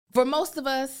For most of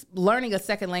us, learning a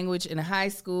second language in high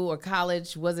school or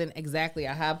college wasn't exactly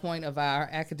a high point of our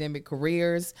academic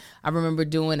careers. I remember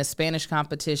doing a Spanish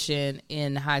competition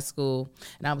in high school,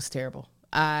 and I was terrible.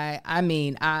 I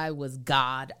mean, I was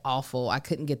god awful. I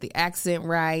couldn't get the accent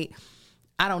right.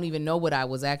 I don't even know what I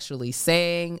was actually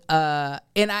saying. And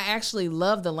I actually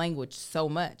love the language so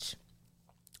much.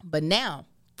 But now,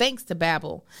 thanks to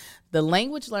Babbel, the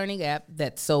language learning app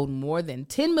that sold more than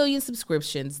 10 million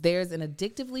subscriptions, there's an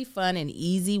addictively fun and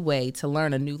easy way to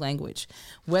learn a new language.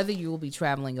 Whether you will be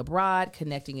traveling abroad,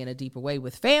 connecting in a deeper way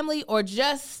with family, or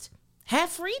just have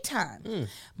free time.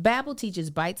 Babbel teaches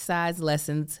bite-sized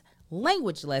lessons,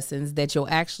 language lessons that you'll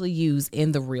actually use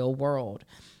in the real world.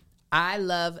 I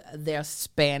love their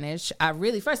Spanish.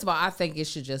 First of all, I think it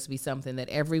should just be something that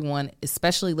everyone,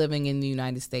 especially living in the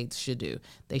United States, should do.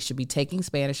 They should be taking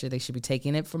Spanish, or they should be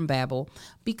taking it from Babbel,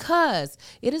 because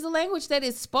it is a language that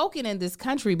is spoken in this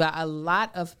country by a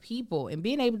lot of people, and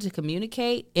being able to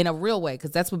communicate in a real way,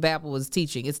 because that's what Babbel is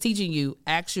teaching. It's teaching you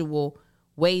actual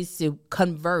ways to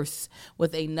converse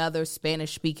with another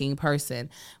Spanish-speaking person,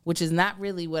 which is not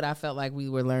really what I felt like we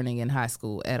were learning in high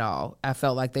school at all. I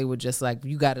felt like they were just like,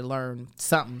 you got to learn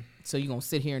something, so you're going to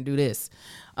sit here and do this.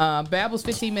 Babbel's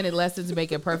 15-minute lessons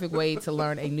make a perfect way to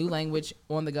learn a new language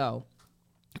on the go.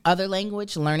 Other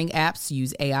language learning apps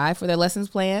use AI for their lessons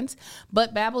plans,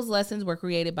 but Babbel's lessons were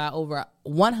created by over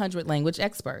 100 language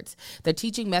experts. Their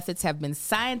teaching methods have been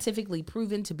scientifically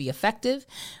proven to be effective.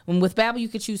 And with Babbel, you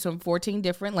could choose from 14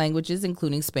 different languages,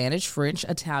 including Spanish, French,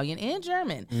 Italian, and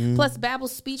German. Plus,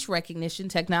 Babbel's speech recognition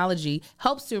technology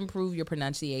helps to improve your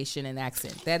pronunciation and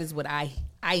accent. That is what I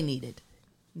needed.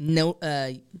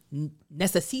 Necesito.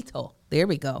 There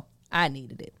we go. I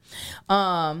needed it.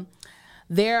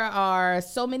 There are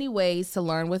so many ways to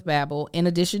learn with Babbel. In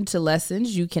addition to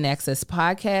lessons, you can access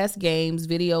podcasts, games,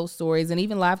 videos, stories, and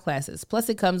even live classes. Plus,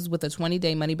 it comes with a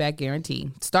 20-day money-back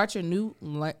guarantee. Start your new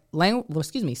language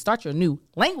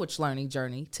learning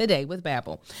journey today with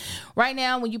Babbel. Right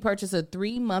now, when you purchase a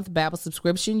 3-month Babbel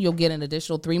subscription, you'll get an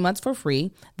additional 3 months for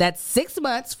free. That's 6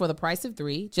 months for the price of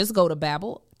 3. Just go to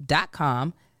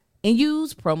Babbel.com and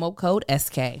use promo code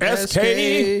SK.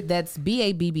 SK. That's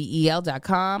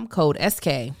BABBEL.com, code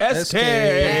SK. SK.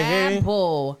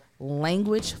 Babbel,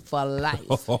 language for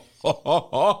life.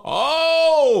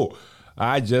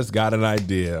 I just got an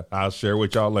idea. I'll share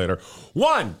with y'all later.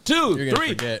 1, 2, 3.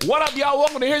 Forget. What up, y'all?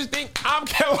 Welcome to Here's the Thing. I'm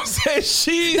Kevin. Says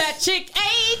she's That chick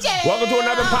AJ. Welcome to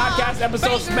another podcast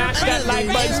episode. Smash that like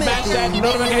button, smash that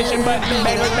notification button.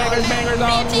 Bangers, bangers, bangers,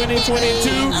 all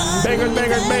 2022. Bangers,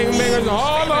 bangers, bangers, bangers,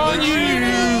 all on you.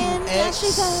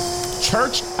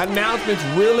 Church announcements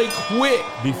really quick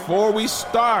before we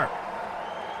start.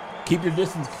 Keep Your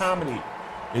Distance Comedy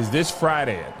is this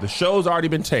Friday. The show's already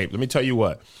been taped. Let me tell you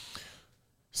what.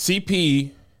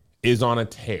 CP is on a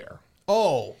tear.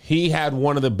 Oh. He had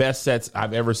one of the best sets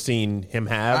I've ever seen him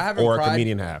have or a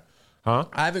comedian have. Huh?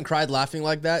 I haven't cried laughing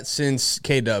like that since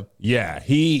K-Dub. Yeah.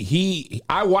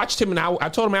 I watched him and I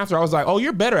told him after, I was like, oh,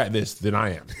 you're better at this than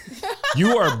I am.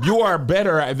 You are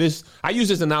better at this. I use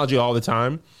this analogy all the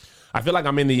time. I feel like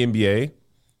I'm in the NBA,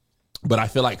 but I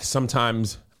feel like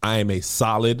sometimes I am a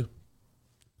solid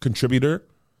contributor.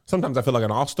 Sometimes I feel like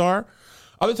an all-star.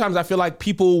 Other times I feel like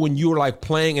people, when you were like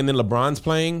playing and then LeBron's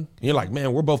playing, you're like,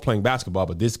 man, we're both playing basketball,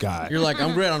 but this guy. You're like,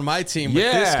 I'm great on my team, but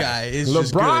this guy is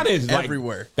just LeBron good is like,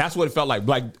 everywhere. That's what it felt like.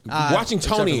 Like watching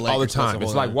Tony all the time.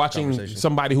 It's like watching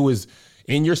somebody who is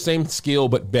in your same skill,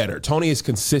 but better. Tony is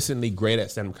consistently great at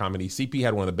stand-up comedy. CP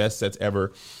had one of the best sets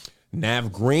ever.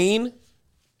 Nav Green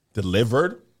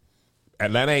delivered.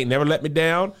 Atlanta ain't never let me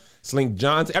down. Slink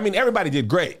Johnson. I mean, everybody did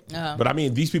great. But I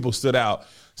mean, these people stood out.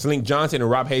 Slink Johnson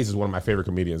and Rob Hayes is one of my favorite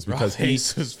comedians because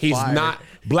he's not.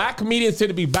 Black comedians tend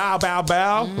to be bow, bow,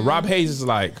 bow. But Rob Hayes is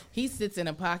like. He sits in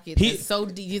a pocket that's so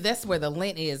deep. That's where the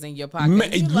lint is in your pocket.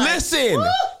 Listen, like,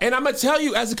 and I'm going to tell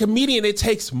you, as a comedian, it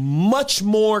takes much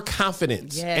more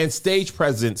confidence and stage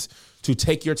presence to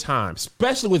take your time,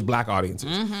 especially with black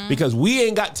audiences, because we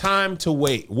ain't got time to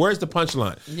wait. Where's the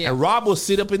punchline? And Rob will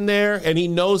sit up in there and he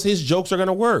knows his jokes are going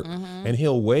to work. And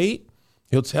he'll wait.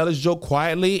 He'll tell his joke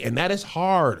quietly, and that is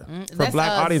hard for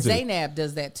black audiences. Zaynab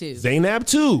does that too. Zaynab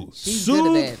too. She's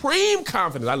Supreme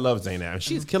confidence. I love Zaynab.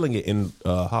 She's killing it in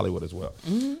Hollywood as well.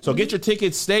 So get your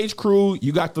tickets. Stage Crew,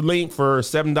 you got the link for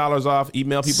 $7 off.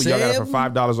 Email people, y'all got it for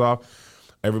 $5 off.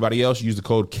 Everybody else, use the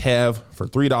code KEV for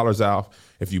 $3 off.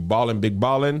 If you ballin' big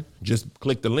ballin', just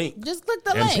click the link. Just click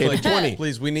the link. Pay the 20.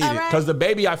 Please, we need it. Because the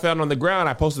baby I found on the ground,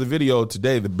 I posted a video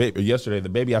today, yesterday, the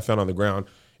baby I found on the ground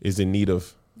is in need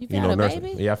of nursing.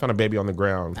 Baby? Yeah, I found a baby on the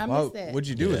ground. I missed that. What'd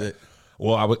you do with it?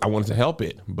 Well, I wanted to help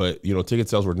it, but ticket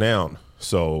sales were down.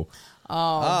 So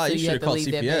Oh, you should have called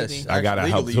CPS. I got to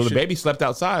help. So the baby slept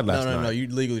outside last night. No. You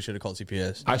legally should have called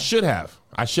CPS. I should have.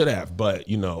 But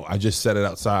I just set it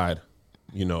outside.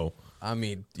 I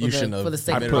mean, you shouldn't have. For the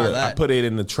sake of I put it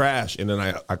in the trash, and then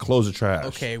I close the trash.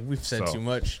 Okay, we've said too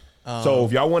much. So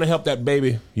if y'all want to help that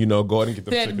baby, go ahead and get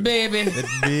the that baby.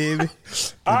 That baby.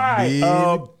 All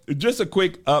right. Just a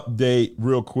quick update,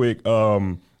 real quick.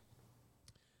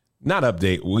 Not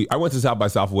update. I went to South by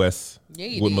Southwest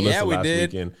with Melissa last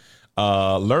weekend.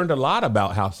 Learned a lot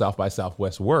about how South by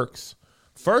Southwest works.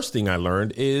 First thing I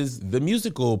learned is the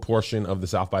musical portion of the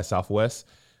South by Southwest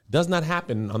does not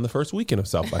happen on the first weekend of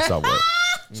South by Southwest.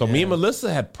 So me and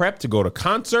Melissa had prepped to go to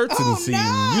concerts and see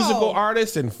musical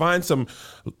artists and find some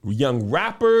young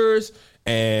rappers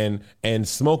and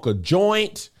smoke a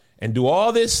joint and do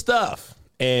all this stuff.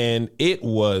 And it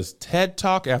was TED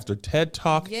Talk after TED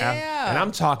Talk. And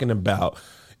I'm talking about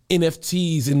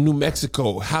NFTs in New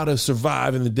Mexico, how to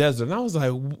survive in the desert. And I was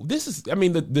like,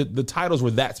 the titles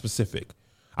were that specific.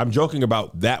 I'm joking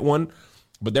about that one,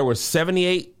 but there were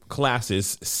 78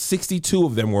 classes. 62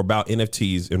 of them were about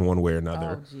NFTs in one way or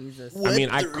another. Oh, Jesus.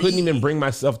 I couldn't even bring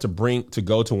myself to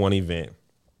go to one event.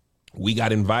 We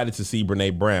got invited to see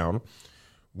Brene Brown.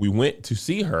 We went to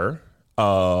see her.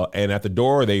 And at the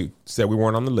door, they said we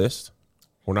weren't on the list.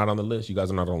 We're not on the list. You guys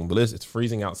are not on the list. It's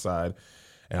freezing outside.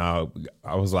 And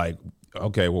I was like,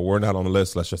 okay, well, we're not on the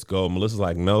list. Let's just go. Melissa's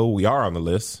like, no, we are on the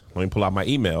list. Let me pull out my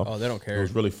email. Oh, they don't care. It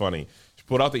was really funny. She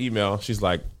pulled out the email. She's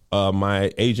like,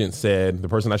 my agent said the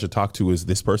person I should talk to is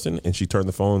this person. And she turned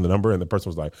the number, and the person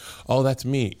was like, oh, that's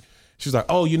me. She's like,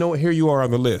 oh, you know what? Here you are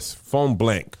on the list. Phone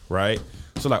blank, right?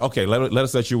 So like, okay, let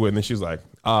us let you in. And she's like,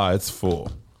 it's full.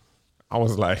 I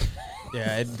was like...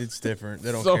 Yeah, it's different.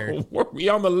 They don't care. So were we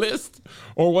on the list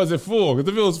or was it full? Because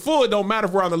if it was full, it don't matter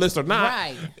if we're on the list or not.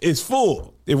 Right. It's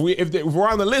full. If we're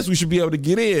on the list, we should be able to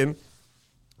get in.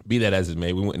 Be that as it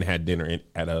may, we went and had dinner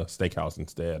at a steakhouse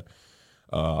instead.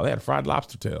 They had a fried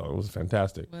lobster tail. It was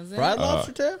fantastic. Was it? Fried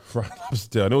lobster tail? Fried lobster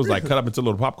tail. And it was like cut up into a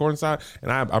little popcorn side.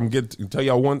 And I'm going to tell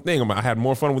y'all one thing. I had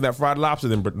more fun with that fried lobster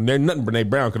than nothing Brene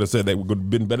Brown could have said. They would have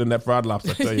been better than that fried lobster.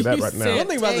 I'll tell you that right now. One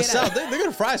thing about the South, they're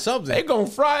going to fry something. They're going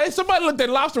to fry it. Somebody looked at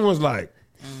lobster and was like,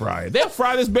 fry it. They'll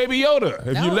fry this Baby Yoda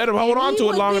if you let them hold on to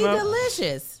it long enough.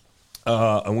 Delicious.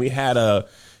 And we had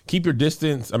Keep Your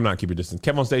Distance. I'm not Keep Your Distance.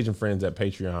 Kev on Stage and Friends at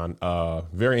Patreon.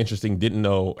 Very interesting. Didn't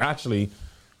know. Actually,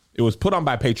 it was put on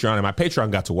by Patreon, and my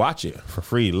Patreon got to watch it for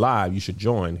free live. You should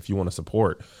join if you want to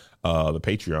support the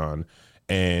Patreon.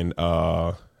 And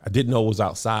I didn't know it was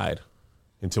outside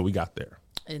until we got there.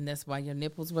 And that's why your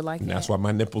nipples were like that? And that's why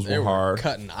my nipples were hard.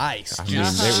 Cutting ice. I mean,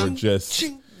 they were just...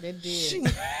 They did.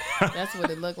 That's what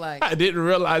it looked like. I didn't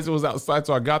realize it was outside,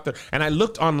 so I got there. And I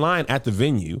looked online at the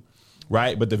venue,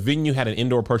 right? But the venue had an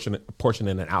indoor portion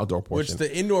and an outdoor portion. Which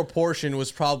the indoor portion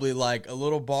was probably like a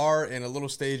little bar and a little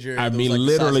stage area. I mean, like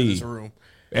literally the size of this room.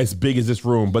 As big as this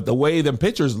room. But the way the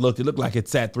pictures looked, it looked like it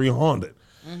sat 300.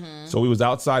 Mm-hmm. So we was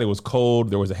outside. It was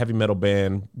cold. There was a heavy metal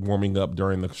band warming up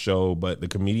during the show, but the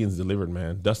comedians delivered,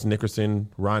 man. Dustin Nickerson,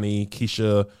 Ronnie,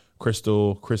 Keisha,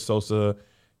 Crystal, Chris Sosa,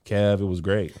 Kev. It was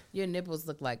great. Your nipples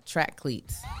look like track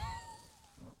cleats.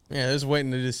 Yeah, just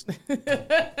waiting to just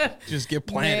get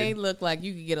planted. They look like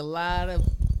you could get a lot of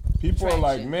people traction. Are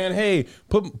like, man, hey,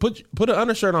 put an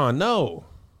undershirt on. No.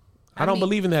 I don't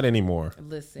believe in that anymore.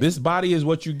 Listen, this body is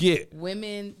what you get.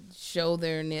 Women show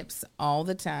their nips all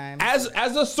the time as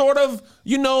a sort of,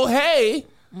 hey,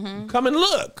 come and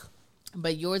look.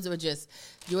 But yours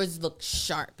look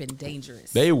sharp and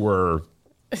dangerous. They were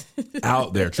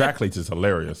out there. Track cleats is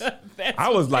hilarious. I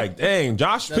was like, dang,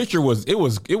 Josh's picture was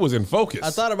in focus. I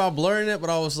thought about blurring it, but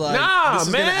I was like, nah,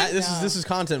 this is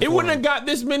content. It wouldn't have got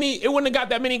this many. It wouldn't have got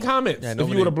that many comments if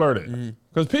you would have blurred it.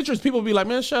 Because pictures, people would be like,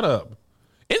 man, shut up.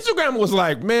 Instagram was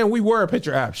like, man, we were a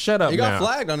picture app. Shut up. You got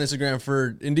flagged on Instagram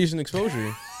for indecent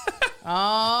exposure.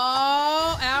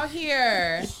 Oh, out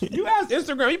here. You ask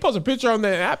Instagram, you post a picture on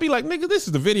that app, be like, nigga, this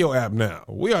is the video app now.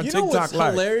 We are TikTok what's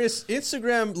Live. Hilarious?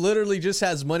 Instagram literally just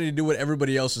has money to do what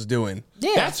everybody else is doing.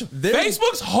 Yeah. That's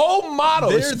Facebook's whole model.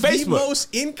 They're the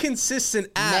most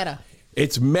inconsistent app. Meta.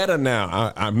 It's Meta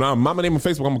now. I'm not my name on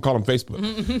Facebook. I'm gonna call them Facebook.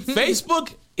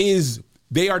 Facebook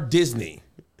they are Disney.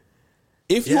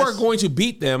 If you are going to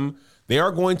beat them, they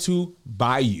are going to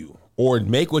buy you or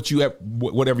make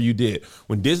whatever you did.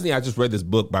 When Disney, I just read this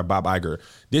book by Bob Iger.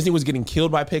 Disney was getting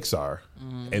killed by Pixar,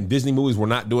 and Disney movies were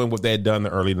not doing what they had done in the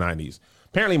early 90s.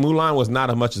 Apparently, Mulan was not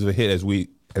as much of a hit as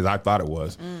I thought it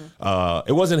was.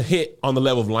 It wasn't a hit on the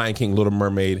level of Lion King, Little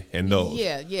Mermaid, and those.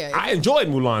 Yeah. I enjoyed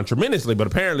Mulan tremendously, but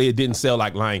apparently it didn't sell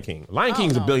like Lion King. Lion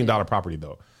King is a $1 billion property,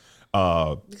 though.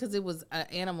 Because it was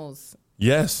animals.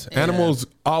 Yes, animals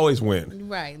always win.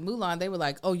 Right. Mulan, they were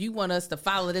like, oh, you want us to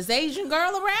follow this Asian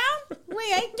girl around? We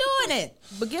ain't doing it.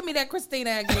 But give me that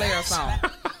Christina Aguilera song.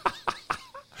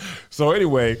 So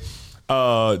anyway,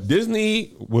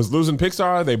 Disney was losing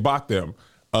Pixar. They bought them.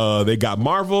 They got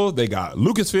Marvel. They got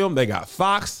Lucasfilm. They got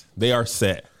Fox. They are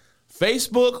set.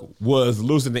 Facebook was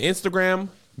losing to Instagram.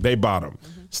 They bought them.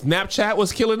 Snapchat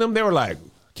was killing them. They were like,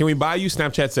 can we buy you?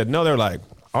 Snapchat said no. They're like,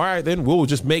 all right, then we'll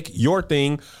just make your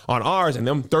thing on ours. And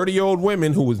them 30-year-old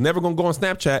women who was never going to go on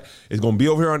Snapchat is going to be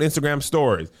over here on Instagram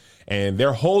stories. And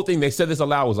their whole thing, they said this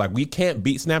aloud, was like, we can't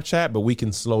beat Snapchat, but we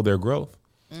can slow their growth.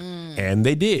 And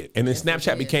they did. And then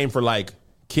Snapchat became for like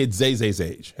kids Zay's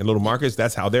age. And little Marcus,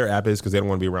 that's how their app is because they don't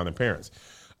want to be around their parents.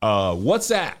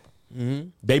 WhatsApp,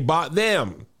 they bought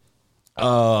them.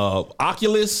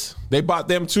 Oculus, they bought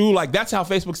them too. Like, that's how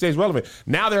Facebook stays relevant.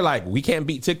 Now they're like, we can't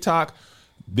beat TikTok.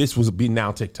 This will be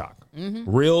now TikTok.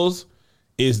 Reels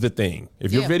is the thing.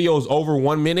 If your video is over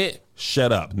 1 minute,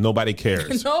 shut up. Nobody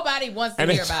cares. Nobody wants to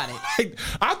hear about it. Like,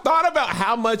 I thought about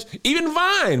how much, even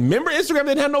Vine. Remember, Instagram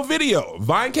didn't have no video.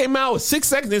 Vine came out with 6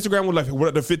 seconds. Instagram was like, we're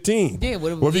up to 15. Yeah,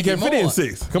 what if you can't fit in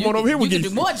 6? Come on over here. We can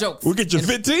do more jokes. We'll get you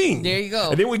 15. There you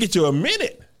go. And then we'll get you a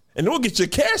minute. And then we'll get your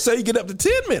carousel, you get up to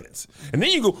 10 minutes. And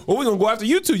then you go, well, we're going to go after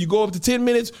YouTube. You go up to 10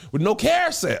 minutes with no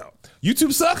carousel.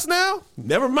 YouTube sucks now?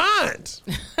 Never mind.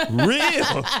 Real.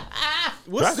 That's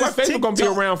why Facebook going to be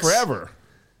around forever.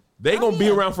 They going to be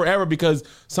around forever because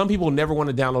some people never want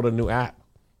to download a new app.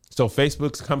 So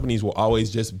Facebook's companies will always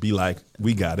just be like,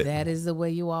 we got it. That is the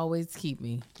way you always keep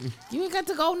me. You ain't got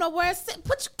to go nowhere.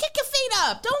 Kick your feet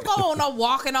up. Don't go on no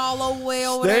walking all over way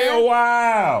over there. Stay a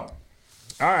while.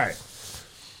 All right.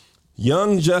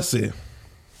 Young Jussie.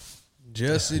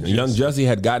 Young Jussie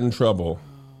had gotten in trouble,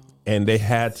 and they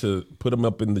had to put him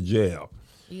up in the jail.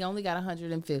 He only got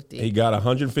 150. He got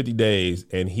 150 days,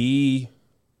 and he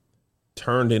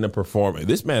turned in a performance.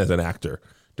 This man is an actor.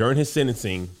 During his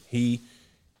sentencing, he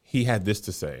had this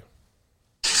to say.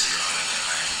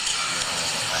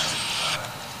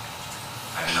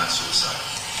 I am not suicidal.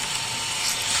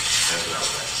 That's what I was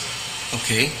about to say.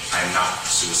 Okay. I am not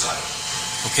suicidal.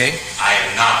 Okay. I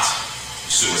am not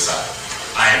suicidal.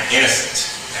 I am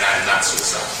innocent, and I am not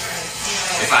suicidal.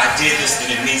 If I did this, then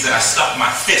it means that I stuck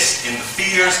my fist in the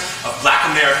fears of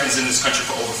Black Americans in this country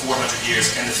for over 400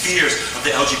 years and the fears of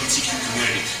the LGBTQ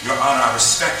community. Your Honor, I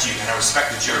respect you, and I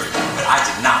respect the jury, but I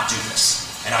did not do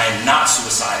this, and I am not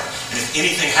suicidal. And if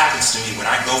anything happens to me when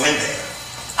I go in there,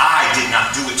 I did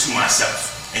not do it to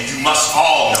myself, and you must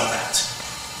all know that.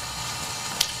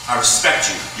 I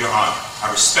respect you, Your Honor. I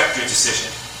respect your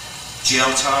decision. Jail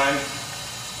time.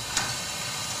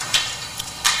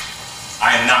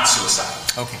 I am not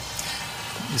suicidal. Okay.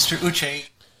 Mr. Uche.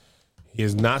 He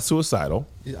is not suicidal.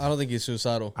 I don't think he's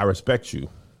suicidal. I respect you.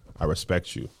 I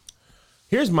respect you.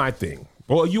 Here's my thing.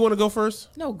 Well, you want to go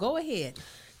first? No, go ahead.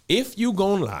 If you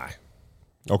gonna lie,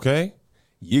 okay,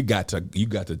 you got to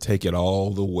take it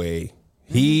all the way.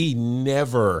 He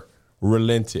never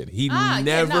relented. He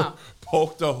never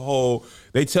poked a hole.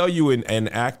 They tell you in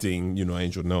acting, you know,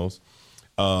 Angel knows,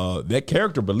 that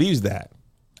character believes that.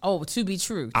 Oh, to be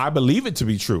true. I believe it to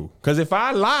be true. Because if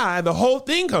I lie, the whole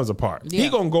thing comes apart. Yeah. He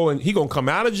gonna go and he gonna come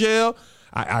out of jail,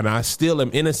 and I still am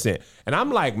innocent. And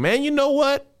I'm like, man, you know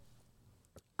what?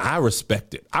 I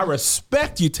respect it. I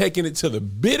respect you taking it to the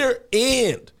bitter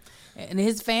end. And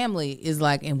his family is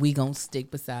like, and we gonna stick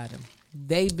beside him.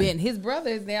 His brother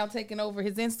is now taking over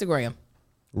his Instagram.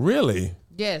 Really?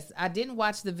 Yes, I didn't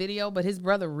watch the video, but his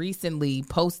brother recently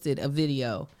posted a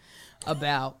video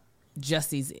about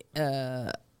Jussie's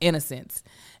innocence.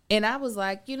 And I was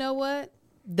like, you know what?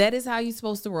 That is how you're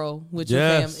supposed to roll with your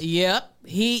family. Yep.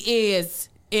 He is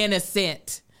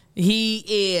innocent.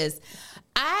 He is.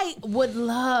 I would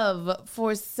love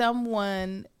for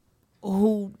someone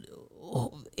who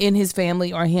in his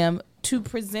family or him to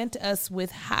present us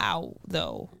with how,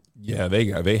 though. Yeah,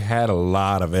 they had a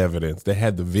lot of evidence. They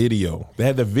had the video. They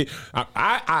had the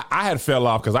I had fell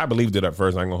off because I believed it at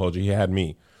first. I ain't gonna hold you. He had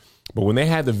me. But when they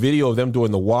had the video of them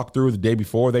doing the walkthrough the day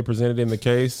before they presented in the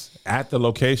case at the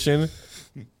location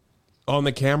on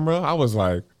the camera, I was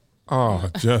like, oh,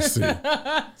 Jussie.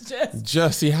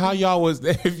 Jussie, how y'all was,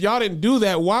 if y'all didn't do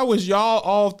that, why was y'all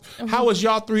all, how was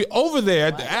y'all three over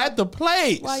there at the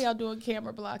place? Why y'all doing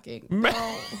camera blocking? Man,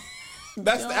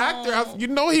 that's the actor. You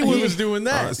know he was doing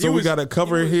that. So we got to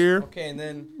cover it here. Okay, and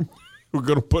then we're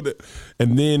gonna put it,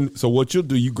 and then so what you'll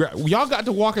do? Y'all got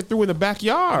to walk it through in the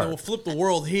backyard. And then we'll flip the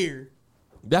world here.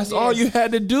 That's all you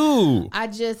had to do. The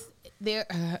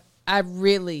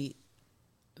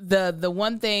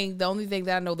only thing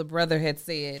that I know the brother had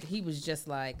said, he was just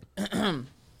like,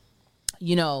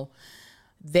 you know,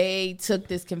 they took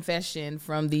this confession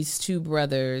from these two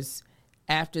brothers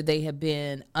after they had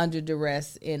been under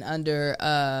duress and under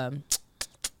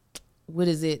what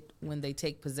is it when they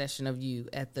take possession of you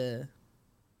at the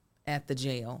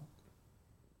jail?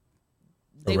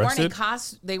 They weren't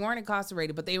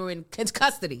incarcerated, but they were in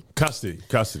custody. Custody.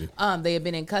 They had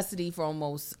been in custody for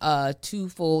almost 2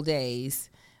 full days.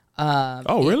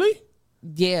 Really?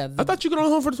 Yeah. I thought you could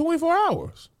only home for 24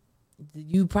 hours.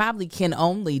 You probably can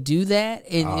only do that,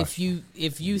 and if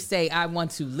you say I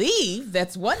want to leave,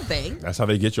 that's one thing. That's how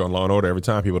they get you on Law and Order every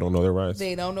time. People don't know their rights.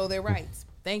 They don't know their rights.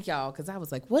 Thank y'all, because I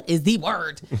was like, what is the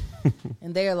word?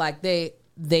 And they're like,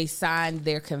 they signed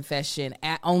their confession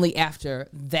only after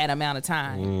that amount of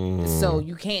time. So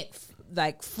you can't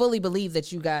like fully believe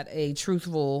that you got a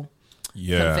truthful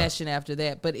confession after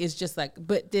that. But it's just like,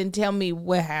 but then tell me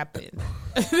what happened.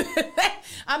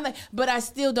 I'm like, but I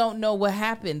still don't know what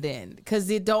happened then, because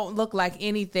it don't look like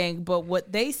anything but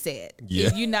what they said. Yeah.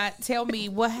 Can you not tell me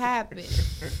what happened?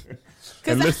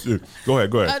 And listen, go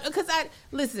ahead. Because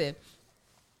listen,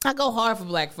 I go hard for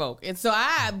black folk, and so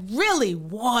I really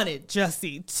wanted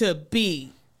Jussie to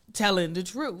be telling the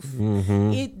truth.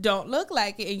 Mm-hmm. It don't look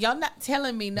like it, and y'all not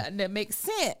telling me nothing that makes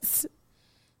sense.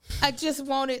 I just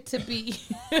want it to be.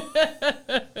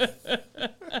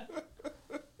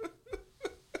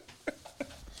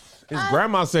 His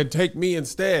grandma said, "Take me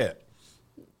instead."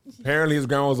 Apparently, his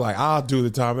grandma was like, "I'll do the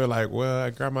time." They're like, "Well,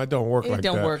 grandma, it don't work like that.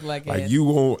 It don't work like that. Like you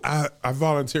won't. I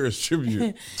volunteer as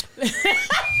tribute."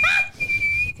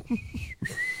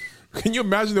 Can you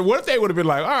imagine that? What if they would have been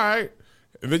like, "All right,"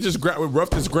 and they just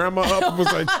roughed his grandma up and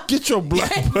was like, "Get your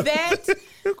black." That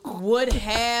would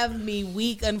have me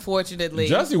weak, unfortunately.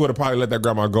 Jussie would have probably let that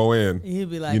grandma go in. He'd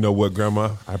be like, "You know what,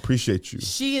 grandma? I appreciate you."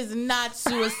 She is not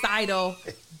suicidal,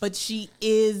 but she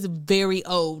is very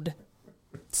old.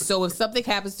 So if something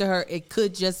happens to her, it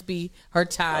could just be her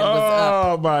time was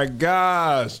up. Oh my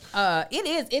gosh. It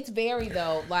is. It's very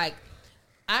though. Like,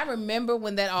 I remember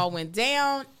when that all went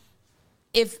down.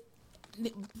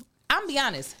 I'm be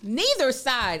honest, neither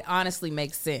side honestly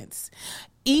makes sense.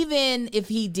 Even if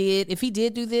he did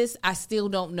do this, I still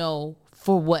don't know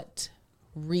for what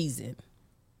reason.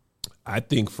 I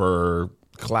think for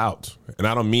clout, and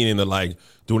I don't mean to like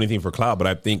do anything for clout, but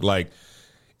I think like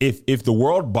if the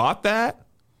world bought that,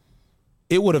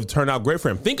 it would have turned out great for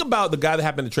him. Think about the guy that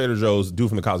happened to Trader Joe's, dude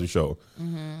from the Cosby Show.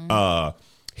 Mm-hmm.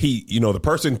 The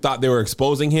person thought they were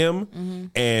exposing him, mm-hmm.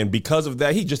 and because of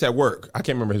that, he just at work. I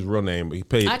can't remember his real name, but he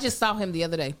paid. I just saw him the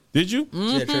other day. Did you?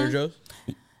 Mm-hmm. Yeah, Trader Joe's.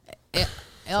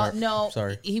 No,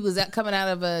 sorry. He was coming out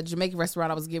of a Jamaican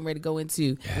restaurant I was getting ready to go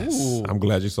into. Yes. I'm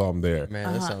glad you saw him there.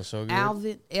 Man, that sounds so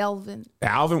good. Elvin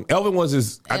was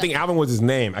his. I think Alvin was his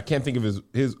name. I can't think of his.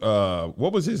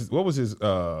 What was his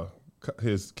real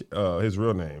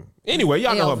name? Anyway,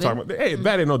 y'all know what I'm talking about. Hey,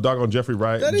 that ain't no doggone Jeffrey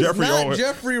Wright. That Jeffrey is not Owens.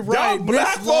 Jeffrey Wright. Y'all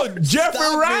black folk,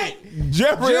 Jeffrey Wright.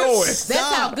 Jeffrey Owens.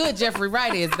 That's how good Jeffrey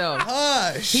Wright is, though.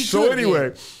 So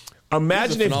anyway,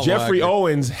 imagine if Jeffrey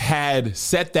Owens had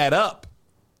set that up.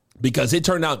 Because it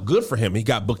turned out good for him. He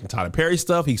got booked in Tyler Perry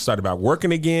stuff. He started about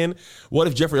working again. What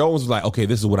if Jeffrey Owens was like, okay,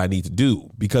 this is what I need to do?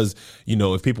 Because,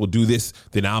 if people do this,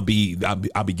 then I'll be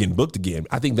getting booked again.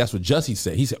 I think that's what Jussie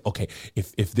said. He said, okay,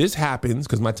 if this happens,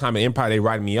 because my time at Empire, they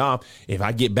writing me off. If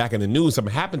I get back in the news,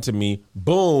 something happened to me,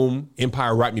 boom,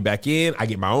 Empire write me back in. I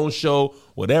get my own show,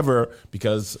 whatever,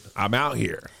 because I'm out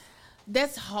here.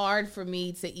 That's hard for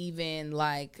me to even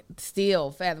still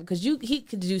fathom, because he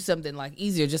could do something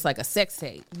easier, just like a sex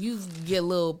tape. You get a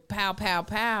little pow pow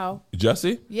pow.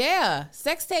 Jussie? Yeah,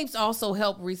 sex tapes also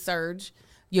help resurge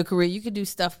your career. You could do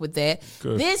stuff with that.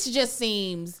 Good. This just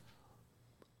seems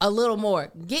a little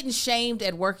more getting shamed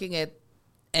at working at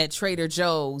Trader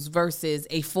Joe's versus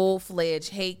a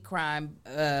full-fledged hate crime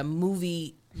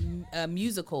movie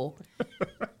musical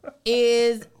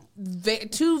is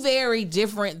two very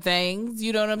different things.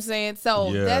 You know what I'm saying?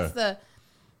 So that's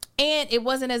and it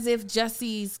wasn't as if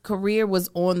Jussie's career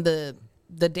was on the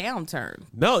downturn.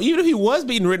 No, even if he was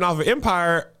being written off of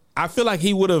Empire, I feel like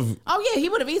he would have. Oh yeah, he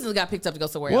would have easily got picked up to go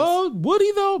somewhere else. Well, would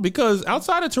he though? Because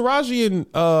outside of Taraji and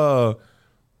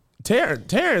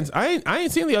Terrence, I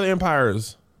ain't seen the other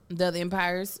Empires. The other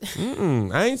Empires.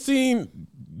 I ain't seen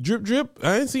Drip.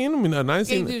 I ain't seen them. I ain't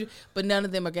seen. But none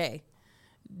of them are gay.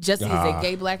 Jussie is a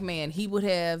gay black man. He would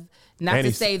have, not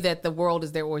to say that the world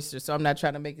is their oyster, so I'm not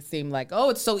trying to make it seem like,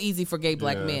 it's so easy for gay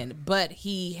black men. But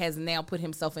he has now put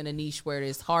himself in a niche where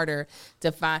it's harder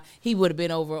to find. He would have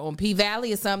been over on P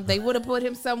Valley or something. They would have put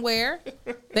him somewhere.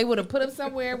 They would have put him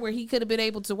somewhere where he could have been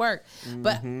able to work. Mm-hmm.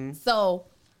 But so,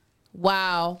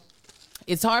 wow.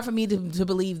 It's hard for me to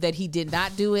believe that he did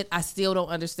not do it. I still don't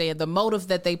understand the motive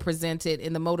that they presented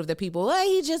and the motive that people,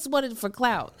 he just wanted for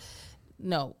clout.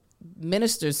 No,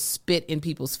 ministers spit in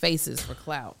people's faces for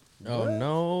clout. Oh,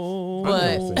 no.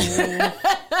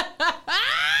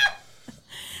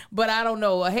 But I don't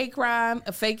know. A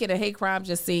fake it a hate crime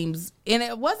just seems, and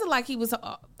it wasn't like he was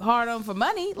hard on for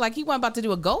money. Like he wasn't about to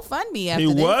do a GoFundMe after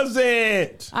this. He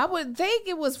wasn't. I would think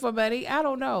it was for money. I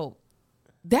don't know.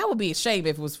 That would be a shame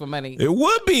if it was for money. It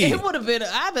would be. It would have been.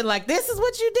 I've been like, this is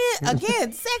what you did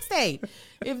again. Sex tape.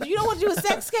 If you don't want to do a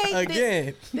sex tape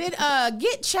again, then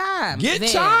get Chime. Get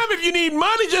Chime if you need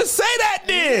money. Just say that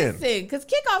then. Listen, because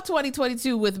kick off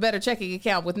 2022 with a better checking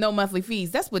account with no monthly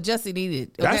fees. That's what Jussie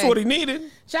needed. Okay? That's what he needed.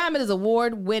 Chime is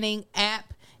award-winning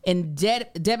app and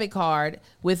debit card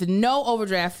with no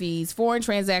overdraft fees, foreign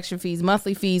transaction fees,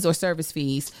 monthly fees, or service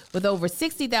fees, with over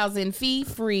 60,000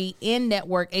 fee-free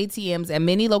in-network ATMs at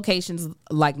many locations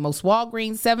like most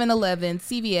Walgreens, 7-Eleven,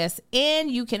 CVS, and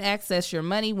you can access your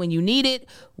money when you need it,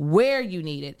 where you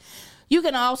need it. You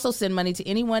can also send money to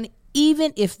anyone,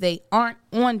 even if they aren't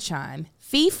on Chime,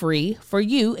 fee-free for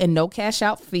you and no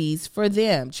cash-out fees for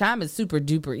them. Chime is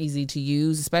super-duper easy to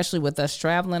use, especially with us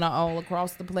traveling all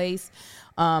across the place.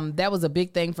 That was a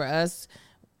big thing for us.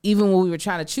 Even when we were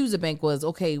trying to choose a bank was,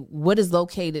 okay, what is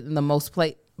located in the most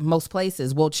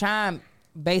places? Well, Chime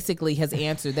basically has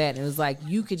answered that. And it's like,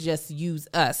 you could just use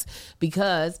us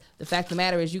because the fact of the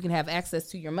matter is you can have access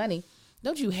to your money.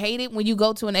 Don't you hate it when you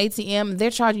go to an ATM, they're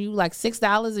charging you like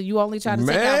 $6 and you only try to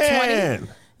take out 20?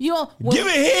 Give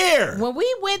it here. When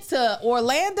we went to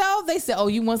Orlando, they said,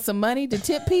 you want some money to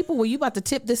tip people? Well, you about to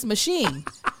tip this machine.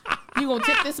 You're going to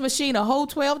tip this machine a whole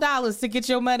 $12 to get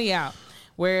your money out.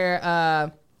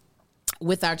 Where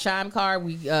with our Chime card,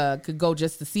 we could go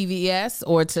just to CVS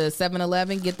or to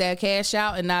 7-Eleven, get that cash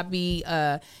out and not be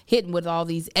hitting with all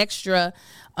these extra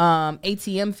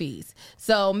ATM fees.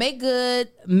 So make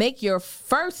your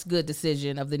first good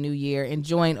decision of the new year and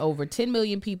join over 10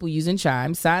 million people using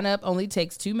Chime. Sign up only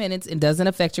takes 2 minutes and doesn't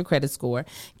affect your credit score.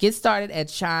 Get started at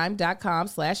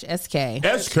chime.com/SK. SK.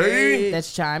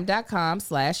 That's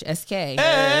chime.com/SK.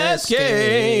 SK.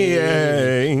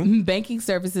 Banking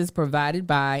services provided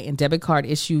by and debit card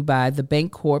issued by the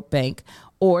Bancorp Bank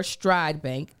or Stride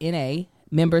Bank, N.A.,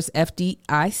 members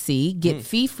FDIC. Get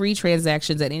fee-free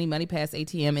transactions at any MoneyPass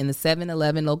ATM in the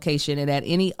 7-Eleven location and at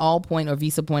any Allpoint or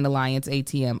Visa Point Alliance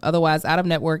ATM. Otherwise,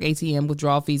 out-of-network ATM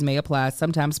withdrawal fees may apply.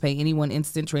 Sometimes pay anyone.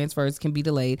 Instant transfers can be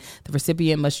delayed. The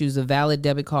recipient must use a valid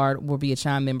debit card or be a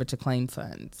Chime member to claim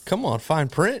funds. Come on, fine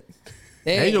print.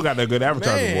 Angel got that good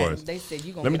advertising voice. They said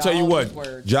you gonna Let me tell you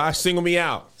what. Josh, single me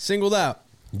out. Singled out.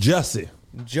 Jussie.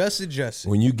 Jussie.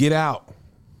 When you get out,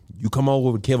 you come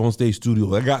over to Kev on Stage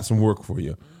Studio. I got some work for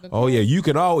you. Okay. Oh yeah, you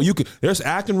can. There's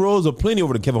acting roles of plenty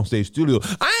over the Kev on Stage Studio.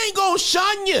 I ain't gonna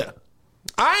shun you.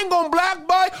 I ain't gonna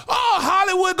blackball.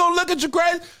 Hollywood gonna look at you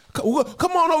crazy.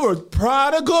 Come on over,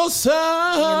 prodigal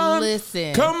son.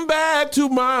 Listen, come back to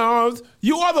my arms.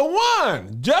 You are the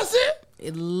one, Jussie.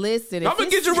 Listen, I'm gonna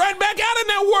get you right back out in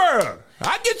that world.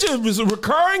 I get you as a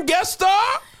recurring guest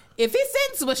star. If his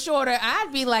sentence was shorter, I'd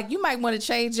be like, you might want to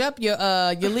change up your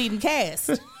leading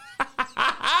cast.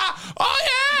 Oh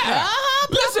yeah!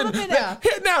 Listen,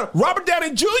 here now, Robert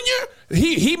Downey Jr.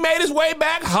 He made his way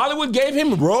back. Hollywood gave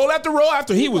him role after role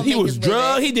after he was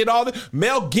drugged. He did all the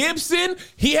Mel Gibson.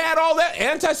 He had all that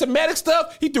anti-Semitic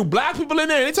stuff. He threw black people in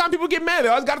there. Anytime people get mad, they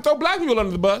always got to throw black people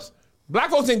under the bus. Black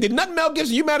folks ain't did nothing. Mel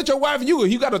Gibson, you mad at your wife?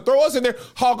 You got to throw us in there.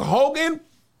 Hulk Hogan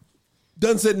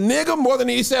done said nigga more than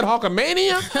he said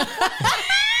Hulkamania.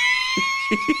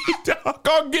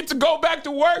 Gonna get to go back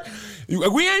to work.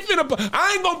 We ain't finna.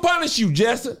 I ain't gonna punish you,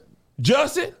 Jussie.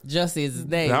 Jussie is his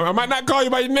name. Now, I might not call you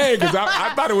by your name because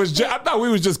I thought it was. I thought we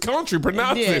was just country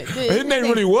pronouncing it. His name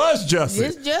really was Jussie.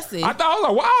 It's Jussie. I thought I was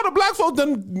like, wow, the black folks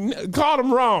done called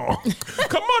him wrong.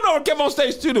 Come on over, Kev on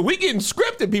Stage Studio. We getting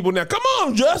scripted people now. Come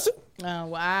on, Jussie.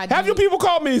 Have your people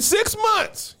call me in 6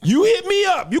 months. You hit me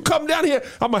up. You come down here.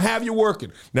 I'm gonna have you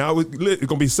working. Now it's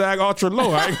gonna be SAG ultra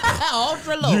low.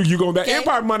 Ultra low. You gonna that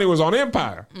Empire money was on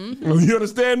Empire. Mm-hmm. You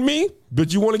understand me?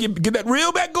 But you want to get that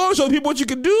reel back going, show people what you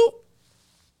can do.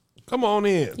 Come on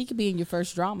in. He could be in your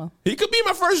first drama. He could be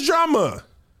my first drama.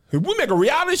 If we make a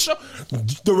reality show,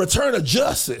 the return of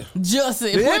Jussie.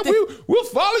 Jussie. Yeah, we'll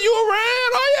follow you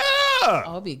around. Oh yeah. Oh,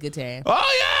 it'll be a good time.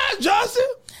 Oh yeah, Jussie.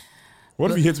 What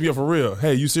if he hits me up for real?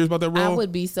 Hey, you serious about that role? I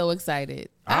would be so excited.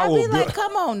 I'd be like,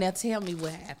 come on now, tell me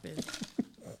what happened.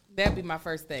 That'd be my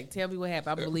first thing. Tell me what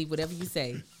happened. I believe whatever you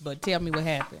say, but tell me what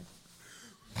happened.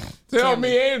 Tell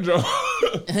me, Angel.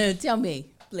 Tell me.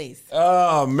 Please.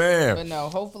 Oh, man. But no,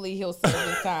 hopefully he'll serve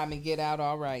his time and get out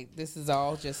all right. This is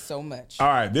all just so much. All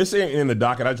right, this ain't in the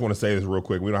docket. I just want to say this real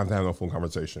quick. We don't have to have no full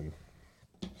conversation.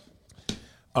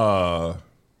 Kanye,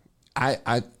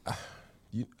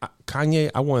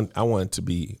 I want it to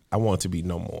be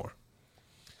no more.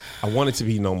 I want it to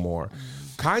be no more.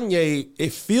 Kanye,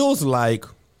 it feels like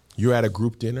you're at a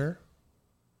group dinner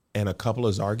and a couple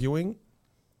is arguing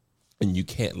and you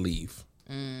can't leave.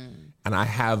 And I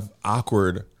have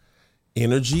awkward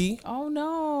energy. Oh,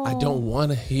 no. I don't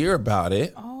want to hear about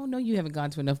it. Oh, no, you haven't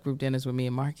gone to enough group dinners with me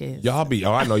and Marcus.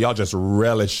 I know y'all just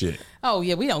relish it. Oh,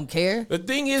 yeah, we don't care. The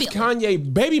thing is,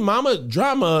 Kanye, baby mama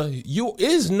drama, you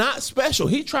is not special.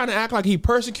 He trying to act like he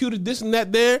persecuted this and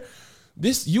that there.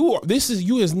 This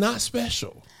is not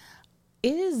special.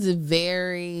 It is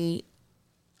very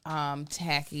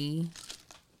tacky.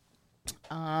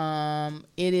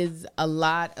 It is a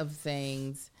lot of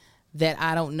things that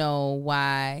I don't know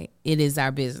why it is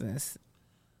our business.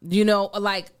 You know,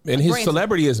 like, and his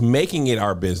celebrity is making it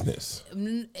our business.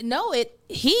 No,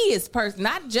 he is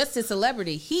not just his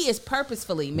celebrity. He is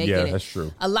purposefully making it. Yeah, that's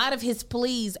true. A lot of his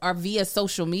pleas are via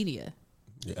social media.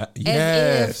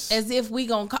 Yes. As if we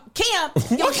gonna call Kim,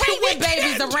 you can't get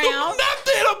babies around.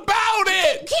 Nothing about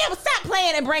it. Kim, stop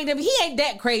playing and bring them. He ain't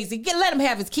that crazy. Let him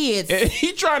have his kids. And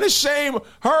he trying to shame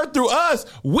her through us.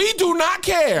 We do not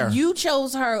care. You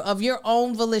chose her of your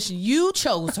own volition. You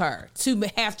chose her to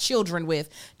have children with,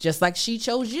 just like she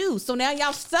chose you. So now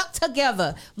y'all stuck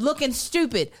together, looking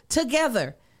stupid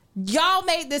together. Y'all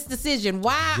made this decision.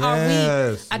 Why are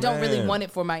we? I don't really want it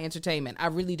for my entertainment. I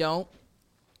really don't.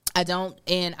 I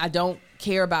don't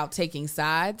care about taking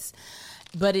sides,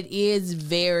 but it is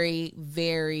very,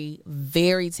 very,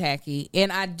 very tacky.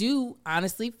 And I do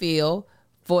honestly feel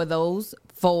for those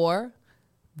 4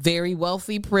 very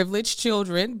wealthy, privileged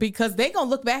children, because they're going to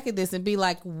look back at this and be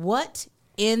like, what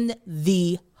in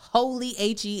the holy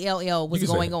HELL was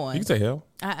going on? You can say hell.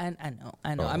 I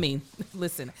know. I mean,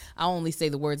 listen, I only say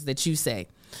the words that you say.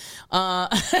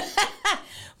 But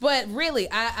really,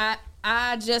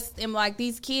 I just am like,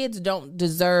 these kids don't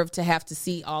deserve to have to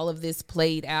see all of this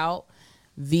played out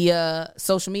via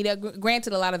social media.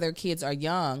 Granted, a lot of their kids are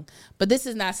young, but this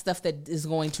is not stuff that is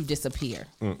going to disappear.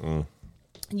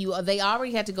 They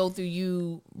already had to go through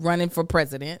you running for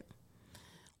president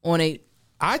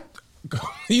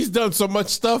He's done so much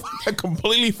stuff, I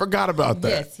completely forgot about that.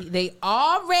 Yes, they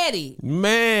already.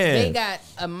 Man. They got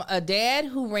a dad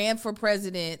who ran for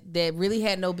president that really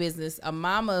had no business, a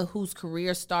mama whose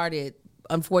career started,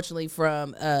 unfortunately,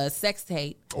 from sex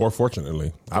tape. Or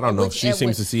fortunately. I don't know if she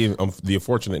seems to see the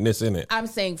unfortunateness in it. I'm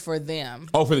saying for them.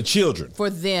 Oh, for the children. For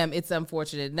them, it's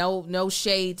unfortunate. No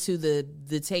shade to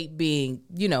the tape being,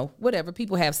 whatever.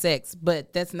 People have sex,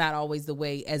 but that's not always the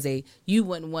way you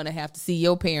wouldn't want to have to see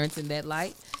your parents in that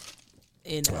light.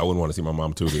 And, I wouldn't want to see my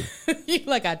mom tooted.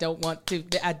 Like, I don't want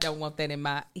that in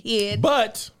my head.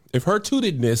 But if her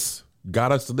tootedness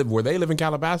got us to live where they live in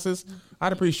Calabasas,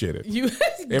 I'd appreciate it.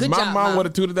 If my mom would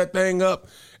have tooted that thing up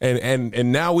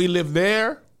and now we live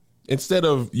there instead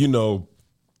of,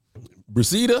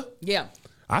 Reseda. Yeah.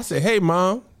 I say, hey,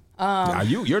 Mom,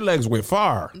 your legs went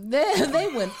far. They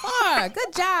went far.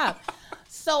 Good job.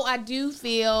 So I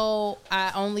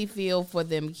only feel for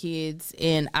them kids,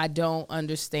 and I don't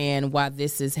understand why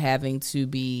this is having to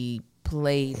be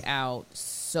played out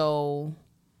so.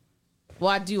 Well,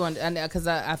 I do, because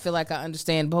I feel like I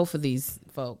understand both of these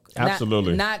folk.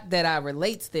 Absolutely. Not that I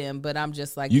relate to them, but I'm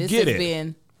just like, this has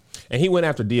been. And he went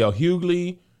after D.L.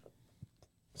 Hughley.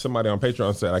 Somebody on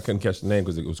Patreon said, I couldn't catch the name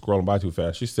because it was scrolling by too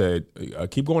fast. She said,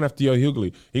 keep going after D.L.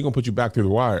 Hughley. He's going to put you back through the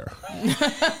wire. Oh,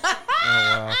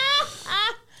 wow.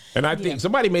 And I think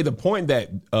somebody made the point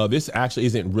that this actually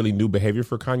isn't really new behavior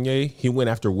for Kanye. He went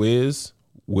after Wiz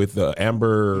with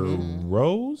Amber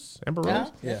Rose. Amber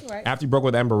Rose? Yeah. Right. After he broke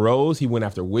with Amber Rose, he went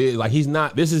after Wiz. Like,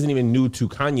 this isn't even new to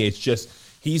Kanye. It's just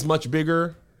he's much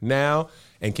bigger now,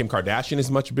 and Kim Kardashian is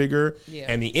much bigger,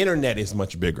 and the internet is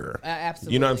much bigger.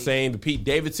 Absolutely. You know what I'm saying? The Pete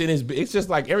Davidson is, it's just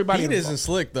like everybody. Pete isn't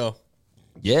slick, though.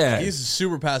 Yeah. He's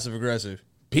super passive aggressive.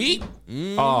 Pete?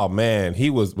 Oh, man.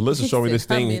 Melissa showed me this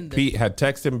thing. Pete had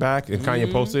texted him back, and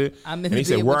Kanye posted. And he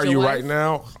said, where are you right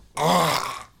now?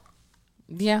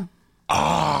 Yeah.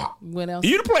 What else?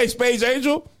 You to play Spades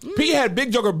Angel? Pete had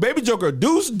Big Joker, Baby Joker,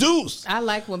 Deuce. I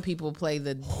like when people play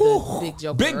the Big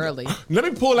Joker early. Let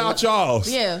me pull out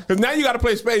y'all's. Yeah. Because now you got to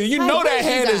play Spades. You know that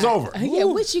hand is over. Yeah,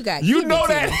 what you got? You know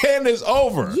that hand is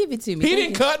over. Give it to me. He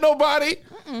didn't cut nobody.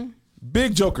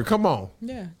 Big Joker, come on.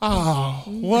 Yeah. Oh,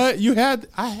 what?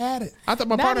 I had it. I thought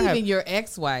my partner had it. Not even your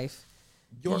ex-wife.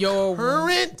 Your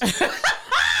current?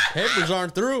 Papers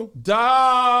aren't through.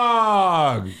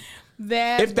 Dog.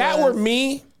 If that were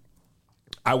me,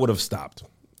 I would have stopped.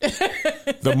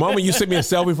 The moment you sent me a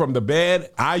selfie from the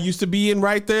bed I used to be in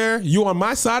right there, you on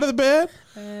my side of the bed?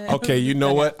 Okay, you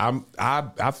know what? I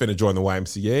finna join the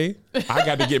YMCA. I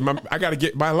got to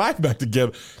get my life back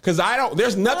together because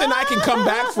there's nothing I can come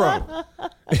back from.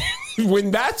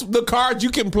 When that's the card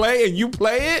you can play and you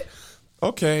play it,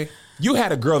 okay. You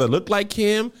had a girl that looked like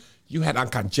him. You had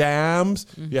Uncle Jams.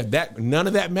 You had that. None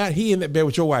of that mattered. He in that bed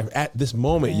with your wife at this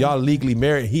moment. Y'all legally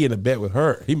married. He in the bed with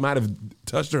her. He might have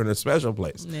touched her in a special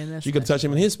place. She could touch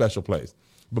him in his special place.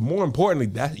 But more importantly,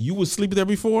 that you was sleeping there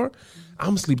before.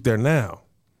 I'm asleep there now.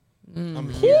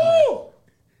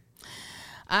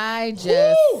 I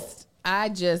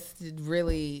just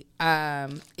really I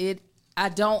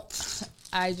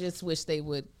just wish they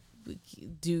would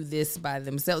do this by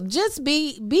themselves. Just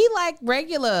be like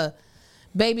regular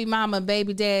baby mama,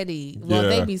 baby daddy. Well,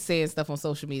 they be saying stuff on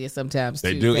social media sometimes.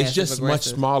 They do. It's just much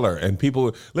smaller, and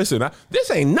people listen. This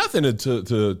ain't nothing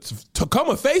to come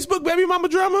with Facebook baby mama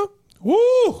drama.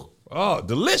 Woo! Oh,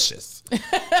 delicious.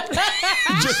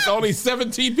 Just only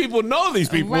 17 people know these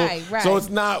people, right. So it's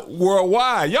not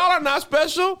worldwide. Y'all are not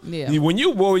special. Yeah.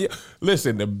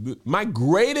 Listen, my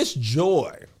greatest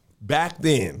joy back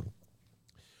then,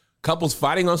 couples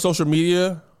fighting on social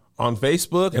media, on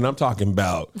Facebook, and I'm talking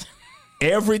about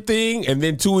everything, and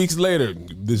then 2 weeks later,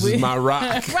 this is my rock.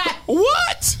 Right.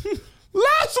 What?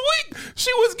 Last week,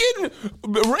 she was getting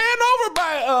ran over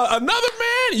by another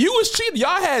man. You was cheating.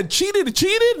 Y'all had cheated.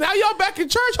 Now y'all back in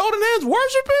church holding hands,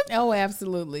 worshiping? Oh,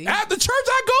 absolutely. At the church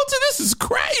I go to, this is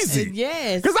crazy.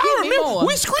 Yes. Because I remember,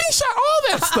 we screenshot all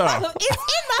that stuff. It's in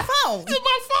my phone. It's in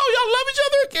my phone. Y'all love each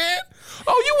other again.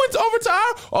 Oh, you went to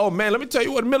overtime? Oh, man, let me tell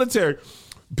you what, military.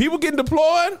 People getting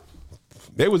deployed,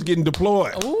 they was getting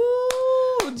deployed.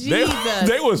 Ooh, Jesus.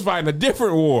 They was fighting a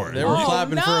different war. They were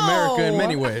clapping for America in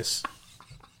many ways.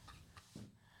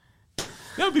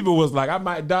 Them people was like, I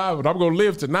might die, but I'm going to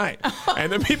live tonight.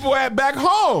 And the people at back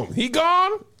home, he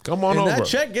gone? Come on over. That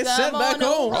check gets sent back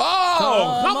home.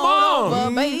 Oh, come on.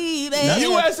 Over, baby.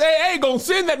 USAA going to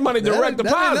send that money direct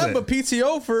deposit. Nothing but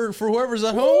PTO for whoever's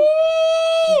at home.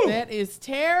 Woo! That is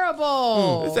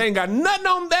terrible. This ain't got nothing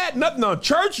on that. Nothing on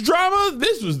church drama.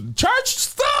 This was church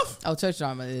stuff. Oh, church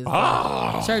drama is.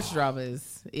 Church drama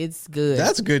is. It's good.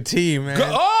 That's a good team, man.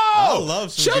 I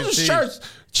love some children's church.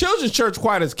 Children's church,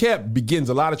 quiet as kept, begins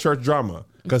a lot of church drama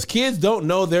because kids don't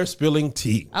know they're spilling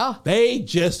tea. Oh. They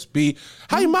just be,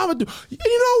 how your mama do? You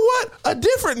know what? A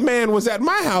different man was at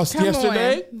my house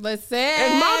yesterday. Listen.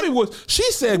 And she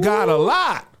said God a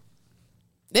lot.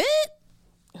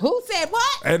 Who said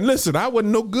what? And listen, I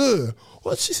wasn't no good.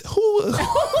 What she said? Who?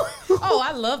 Oh,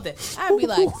 I loved it. I'd be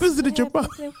like, who visited your mom?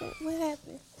 What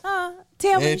happened?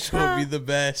 Tell me. It would be the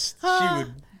best. She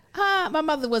would. My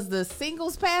mother was the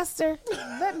singles pastor.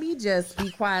 Let me just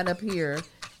be quiet up here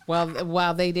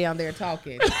while they down there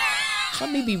talking.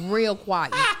 Let me be real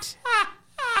quiet.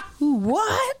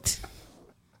 What?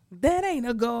 That ain't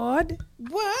a God.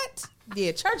 What?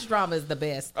 Yeah, church drama is the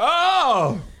best.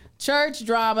 Oh. Church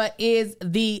drama is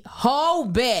the whole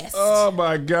best. Oh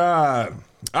my God.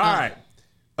 All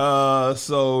right.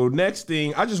 So next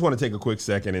thing, I just want to take a quick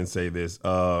second and say this.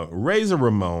 Razor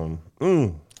Ramon.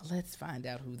 Let's find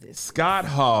out who this Scott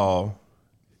Hall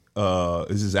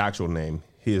is his actual name.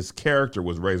 His character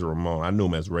was Razor Ramon. I knew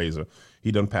him as Razor.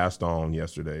 He done passed on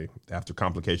yesterday after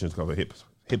complications because of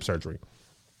hip surgery.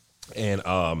 And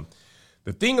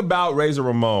the thing about Razor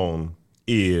Ramon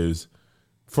is,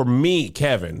 for me,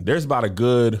 Kevin, there's about a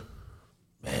good,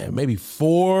 maybe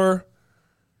 4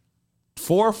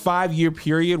 or 5 year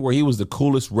period where he was the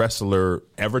coolest wrestler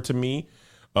ever to me.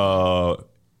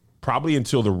 Probably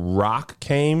until The Rock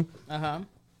came.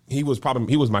 He was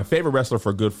my favorite wrestler for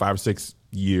a good 5 or 6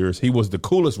 years. He was the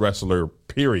coolest wrestler,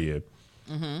 period.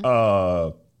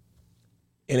 And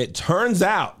it turns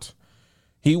out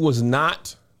he was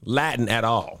not Latin at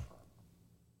all.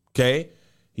 Okay?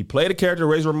 He played a character,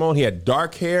 Razor Ramon. He had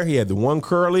dark hair. He had the one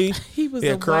curly. He was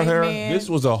a white man. This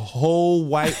was a whole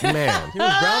white man. He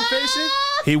was brown facing?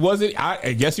 He wasn't.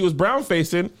 I guess he was brown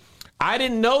facing. I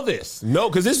didn't know this. No,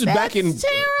 because this is back in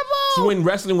terrible. When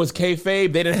wrestling was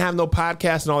kayfabe. They didn't have no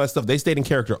podcast and all that stuff. They stayed in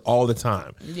character all the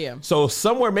time. Yeah. So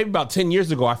somewhere, maybe about 10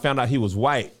 years ago, I found out he was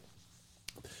white.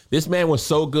 This man was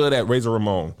so good at Razor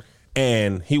Ramon,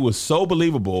 and he was so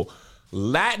believable.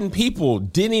 Latin people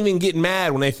didn't even get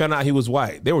mad when they found out he was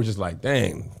white. They were just like,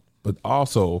 dang. But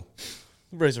also,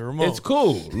 Razor Ramon. It's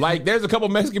cool. Like, there's a couple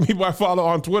Mexican people I follow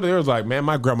on Twitter. They was like, man,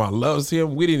 my grandma loves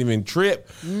him. We didn't even trip.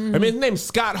 I mean, his name's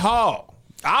Scott Hall.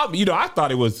 I thought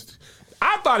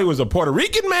he was a Puerto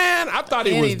Rican man. I thought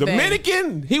he was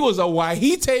Dominican. He was a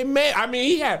Wahite man. I mean,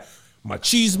 he had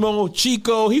machismo,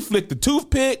 Chico. He flicked the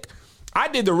toothpick. I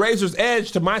did the razor's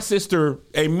edge to my sister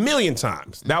 1,000,000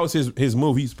 times. That was his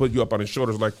move. He used to put you up on his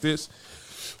shoulders like this.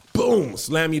 Boom,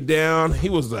 slam you down. He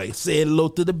was like, say hello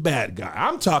to the bad guy.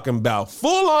 I'm talking about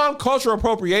full-on cultural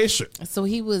appropriation. So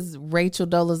he was Rachel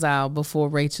Dolezal before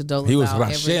Rachel Dolezal. He was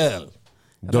Rachel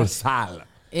Dolezal.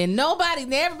 And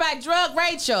everybody drug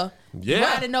Rachel. Yeah.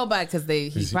 Why did nobody? Because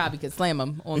he probably could slam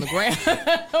him on the ground.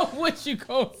 What you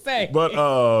gonna say? But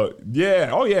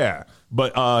yeah.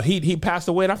 But he passed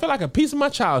away, and I feel like a piece of my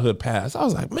childhood passed. I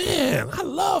was like, man, I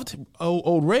loved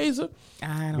old Razor.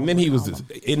 And then he was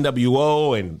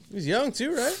NWO, and he was young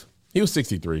too, right? He was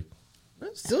 63.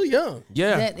 That's still young.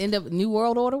 Yeah. That end up New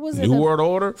World Order was it? New World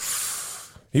Order.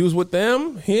 He was with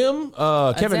them. Him.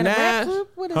 Kevin Nash.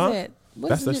 What is that?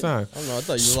 That's their sign. I don't know. I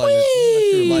thought you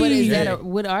were like.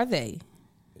 What are they?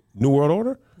 New World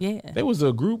Order? Yeah. There was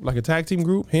a group, like a tag team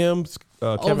group. Him,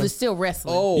 Kevin. They're still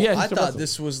wrestling. Oh, yeah, I thought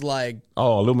this was like.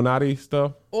 Oh, Illuminati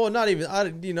stuff? Oh, not even. I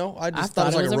just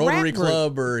thought it was like a rap Rotary group.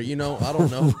 Club or, I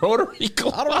don't know. Rotary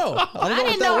Club? I don't know. I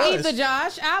didn't know either,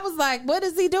 Josh. I was like, what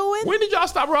is he doing? When did y'all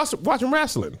stop watching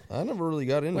wrestling? I never really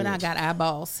got into it. When I got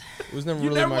eyeballs. It was never You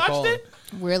really never my watched call. it?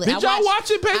 Really? Did y'all watch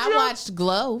it, Patreon? I watched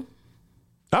Glow.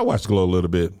 I watched Glow a little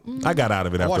bit. I got out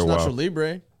of it I after watched a while. Nacho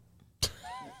Libre.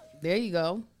 There you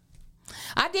go.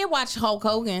 I did watch Hulk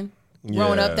Hogan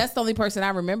growing up. That's the only person I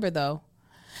remember, though.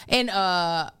 And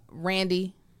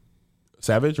Randy.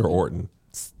 Savage or Orton?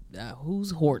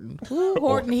 Who's Horton? Who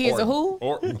Horton? Here's a who?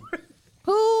 Orton.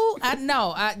 Who?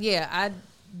 I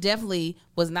definitely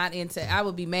was not into. I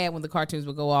would be mad when the cartoons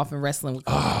would go off and wrestling would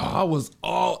go off. I was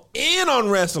all in on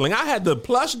wrestling. I had the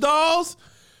plush dolls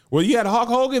where you had Hulk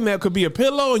Hogan that could be a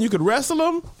pillow and you could wrestle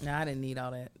him. No, I didn't need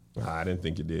all that. I didn't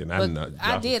think you did.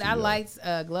 I did. I liked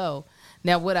Glow.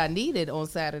 Now, what I needed on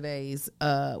Saturdays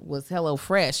was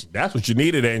HelloFresh. That's what you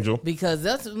needed, Angel. Because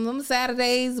that's them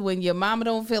Saturdays when your mama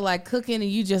don't feel like cooking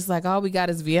and you just like, all we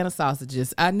got is Vienna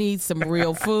sausages. I need some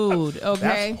real food,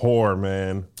 okay? That's whore,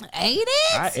 man. Ate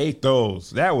it? I ate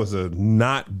those. That was a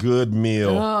not good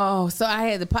meal. Oh, so I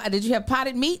had did you have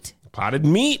potted meat? Potted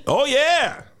meat? Oh,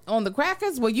 yeah. On the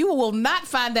crackers? Well, you will not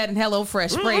find that in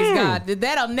HelloFresh. Praise God.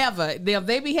 That'll never.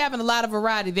 They be having a lot of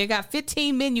variety. They got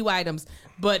 15 menu items.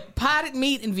 But potted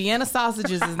meat and Vienna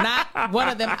sausages is not one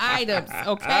of them items,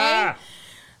 okay?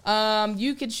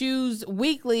 You can choose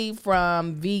weekly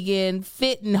from vegan,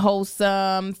 fit and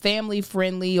wholesome,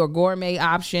 family-friendly, or gourmet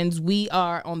options. We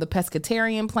are on the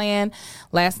pescatarian plan.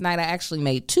 Last night, I actually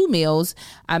made 2 meals.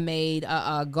 I made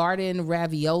a garden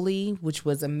ravioli, which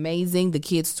was amazing. The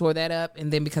kids tore that up.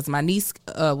 And then because my niece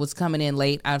was coming in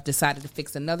late, I've decided to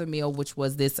fix another meal, which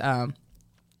was this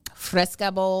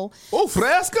fresca bowl. Oh,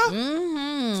 fresca?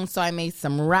 Mm-hmm. So I made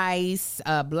some rice,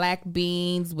 black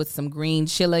beans with some green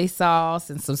chili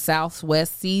sauce and some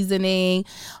Southwest seasoning.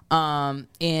 And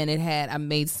I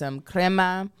made some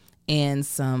crema and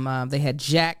some, they had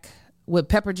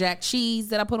pepper jack cheese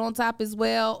that I put on top as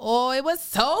well. Oh, it was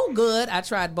so good. I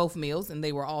tried both meals and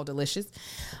they were all delicious.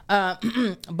 But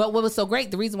what was so great,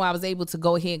 the reason why I was able to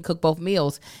go ahead and cook both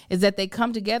meals is that they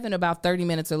come together in about 30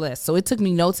 minutes or less. So it took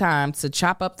me no time to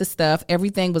chop up the stuff.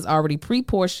 Everything was already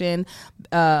pre-portioned.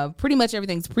 Pretty much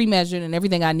everything's pre-measured and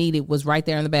everything I needed was right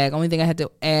there in the bag. Only thing I had to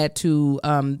add to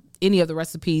any of the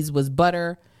recipes was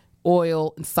butter,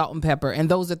 oil, and salt and pepper. And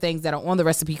those are things that are on the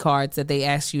recipe cards that they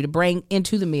ask you to bring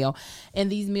into the meal.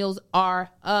 And these meals are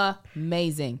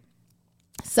amazing.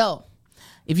 So,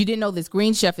 if you didn't know, this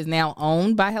Green Chef is now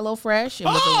owned by HelloFresh.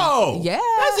 And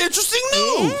that's interesting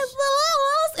news. Yes,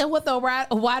 and with a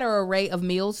wider array of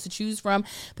meals to choose from,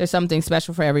 there's something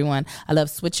special for everyone. I love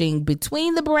switching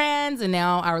between the brands, and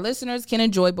now our listeners can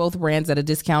enjoy both brands at a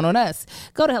discount on us.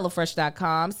 Go to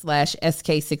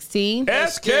HelloFresh.com/SK16.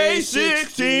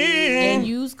 SK16. And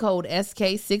use code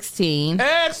SK16.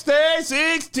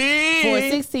 SK16. For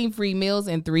 16 free meals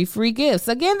and 3 free gifts.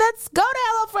 Again, that's go to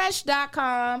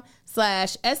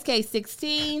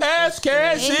HelloFresh.com/SK16. SK16.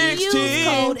 And use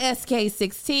code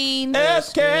SK16.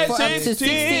 SK16. For up to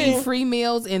 16 free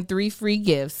meals and 3 free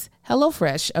gifts.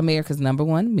 HelloFresh, America's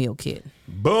 #1 meal kit.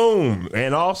 Boom.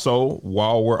 And also,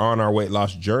 while we're on our weight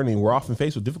loss journey, we're often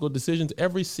faced with difficult decisions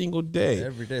every single day.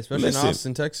 Every day, especially in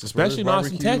Austin, Texas. Especially in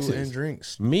Austin, Texas. And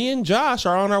drinks. Me and Josh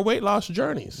are on our weight loss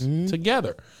journeys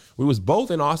together. We was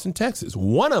both in Austin, Texas.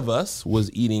 One of us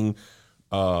was eating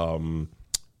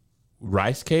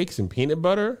rice cakes and peanut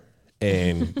butter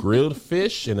and grilled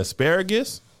fish and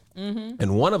asparagus.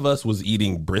 And one of us was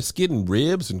eating brisket and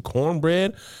ribs and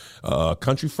cornbread,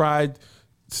 country fried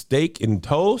steak and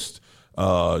toast,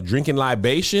 drinking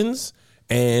libations,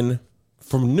 and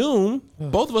from Noom,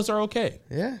 both of us are okay.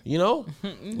 Yeah. You know,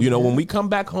 when we come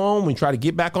back home, we try to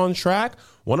get back on track.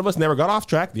 One of us never got off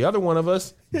track. The other one of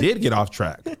us did get off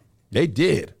track. They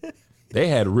did. They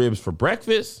had ribs for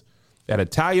breakfast. They had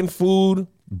Italian food,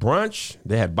 brunch.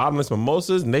 They had bottomless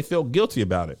mimosas, and they felt guilty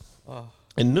about it.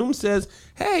 And Noom says,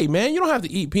 hey, man, you don't have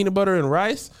to eat peanut butter and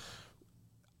rice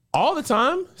all the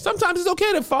time. Sometimes it's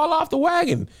okay to fall off the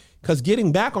wagon, because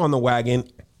getting back on the wagon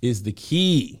is the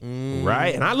key,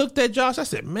 right? And I looked at Josh. I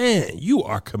said, man, you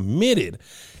are committed.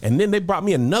 And then they brought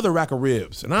me another rack of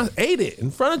ribs, and I ate it in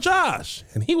front of Josh.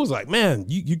 And he was like, man,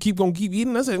 you gonna keep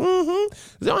eating? I said,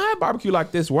 They don't have barbecue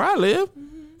like this where I live.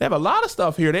 They have a lot of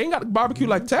stuff here. They ain't got barbecue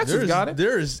like Texas got it.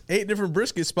 There's 8 different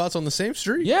brisket spots on the same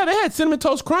street. Yeah, they had Cinnamon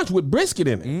Toast Crunch with brisket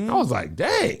in it. I was like,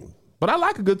 dang. But I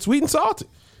like a good sweet and salty.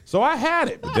 So I had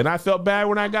it. But then I felt bad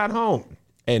when I got home.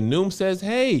 And Noom says,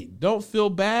 hey, don't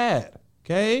feel bad.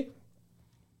 Okay?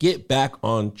 Get back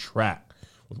on track.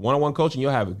 With one-on-one coaching, you'll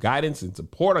have guidance and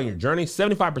support on your journey.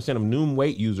 75% of Noom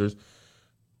Weight users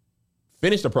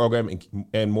finish the program,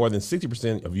 and more than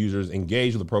 60% of users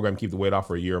engage with the program, keep the weight off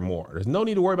for a year or more. There's no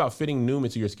need to worry about fitting Noom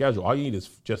into your schedule. All you need is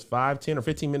just 5, 10, or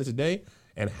 15 minutes a day,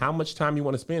 and how much time you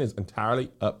want to spend is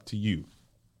entirely up to you.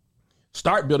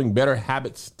 Start building better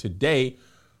habits today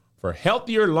for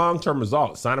healthier long-term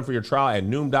results. Sign up for your trial at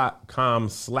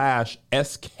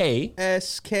Noom.com/SK.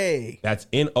 SK. That's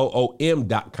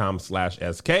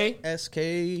NOOM.com/SK.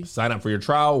 SK. Sign up for your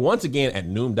trial once again at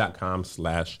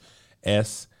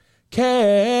Noom.com/SK.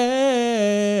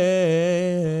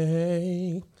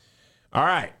 All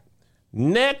right.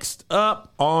 Next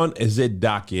up on the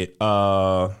docket,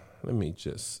 let me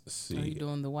just see. Are you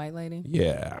doing the white lady?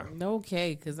 Yeah.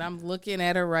 Okay, because I'm looking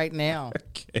at her right now.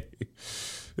 Okay.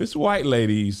 This white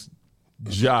lady's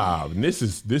job, and this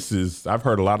is I've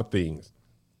heard a lot of things.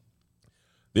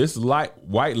 This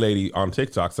white lady on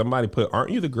TikTok, somebody put,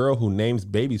 aren't you the girl who names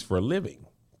babies for a living?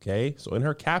 Okay. So in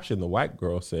her caption, the white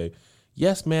girl said,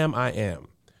 yes, ma'am, I am.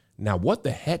 Now, what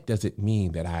the heck does it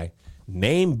mean that I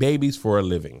name babies for a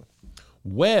living?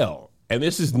 Well, and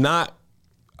this is not,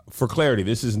 for clarity,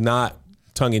 this is not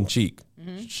tongue in cheek.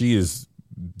 She is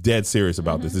dead serious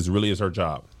about this. This really is her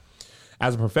job.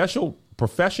 As a professional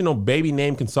baby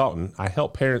name consultant, I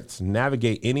help parents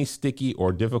navigate any sticky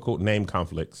or difficult name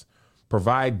conflicts,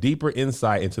 provide deeper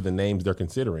insight into the names they're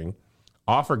considering,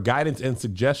 offer guidance and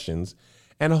suggestions,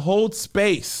 and hold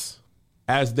space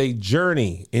as they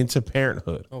journey into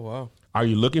parenthood. Oh, wow. Are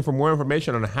you looking for more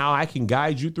information on how I can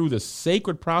guide you through the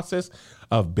sacred process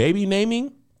of baby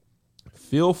naming?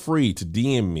 Feel free to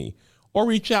DM me or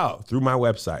reach out through my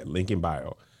website, link in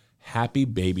bio. Happy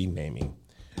baby naming.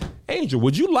 Angel,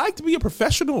 would you like to be a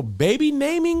professional baby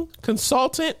naming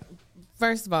consultant?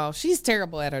 First of all, she's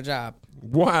terrible at her job.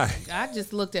 Why? I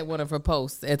just looked at one of her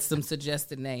posts at some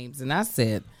suggested names, and I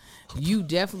said, you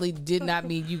definitely did not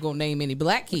mean you gonna name any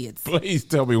black kids. Please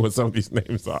tell me what some of these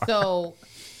names are. So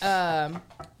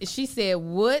she said,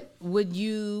 what would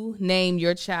you name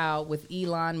your child with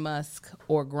Elon Musk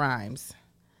or Grimes?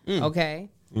 Okay.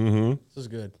 This is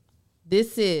good.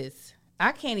 This is,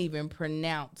 I can't even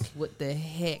pronounce what the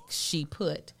heck she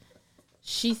put.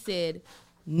 She said,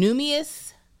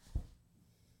 Numius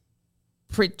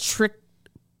Petrichor.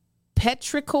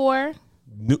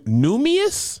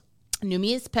 Numius?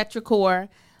 Numius Petrichor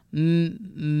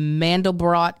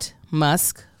Mandelbrot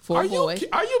Musk for a boy.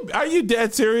 Are you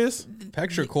dead serious?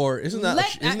 Petrichor, isn't that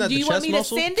the do you chest want me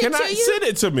muscle? to send it Can to I you? send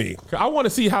it to me? I want to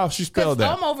see how she spelled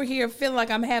that. I'm over here feeling like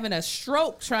I'm having a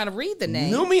stroke trying to read the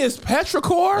name. Numius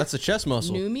Petrichor? That's the chest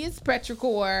muscle. Numius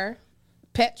Petrichor.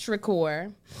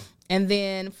 And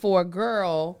then for a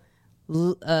girl,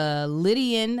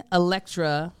 Lydian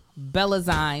Electra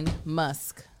Belazine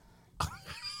Musk.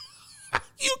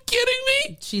 You kidding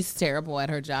me? She's terrible at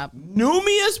her job.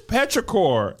 Numius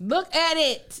Petrichor. Look at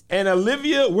it. And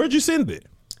Olivia, where'd you send it?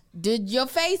 Did your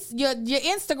face, your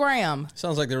Instagram.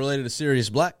 Sounds like they're related to Sirius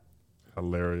Black.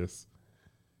 Hilarious.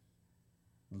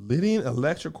 Lydian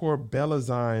Electricore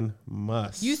Belazine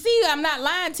Musk. You see, I'm not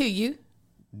lying to you.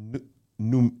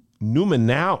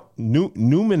 Numinaus.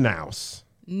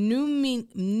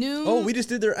 Oh, we just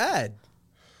did their ad.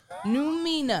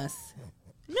 Numinous.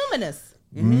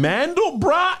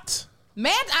 Mandelbrot.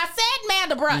 I said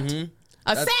Mandelbrot.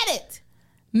 I said it.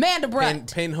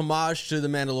 Mandelbrot. Paying homage to the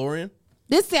Mandalorian.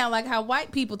 This sounds like how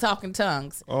white people talk in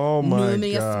tongues. Oh my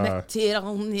God. Yeah.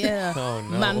 Oh,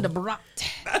 no. Mandelbrot.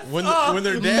 When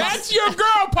they're dead. That's your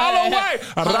girl, Paula White.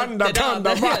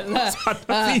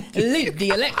 Leave the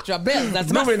Electra Bell. That's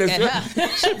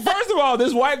First of all,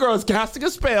 this white girl is casting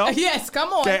a spell. Yes,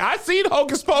 come on. Okay, I seen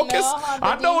Hocus Pocus. No,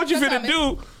 I know what you're finna coming.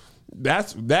 do.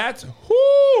 That's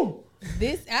whoo.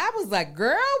 I was like,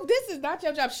 girl, this is not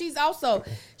your job. She's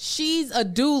a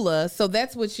doula, so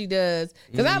that's what she does.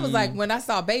 Because I was like, when I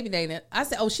saw baby name, I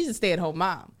said, oh, she's a stay-at-home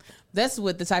mom. That's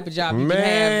what the type of job you can have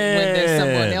when there's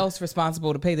someone else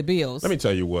responsible to pay the bills. Let me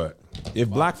tell you what. If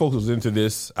black folks was into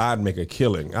this, I'd make a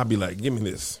killing. I'd be like, give me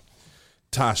this.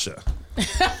 Tasha.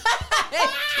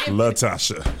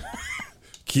 Latasha.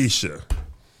 Keisha.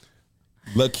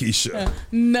 LaKeisha.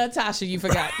 Natasha, you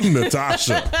forgot.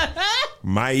 Natasha.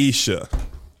 Maisha.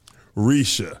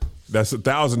 Risha. That's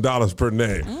 $1,000 per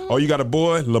name. Oh, you got a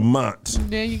boy? Lamont.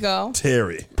 There you go.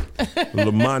 Terry.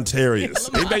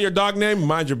 Lamontarius. Ain't that your dog name?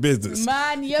 Mind your business.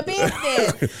 Mind your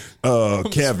business.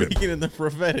 Kevin. Speaking in the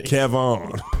prophetic.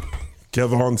 Kevon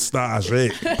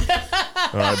Stage.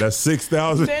 All right, that's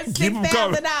 $6,000. That's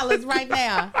 $6,000 right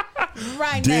now.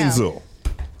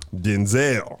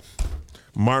 Denzel.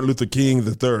 Martin Luther King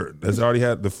III. That's already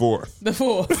had the fourth. The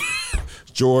fourth.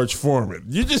 George Foreman.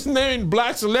 You just named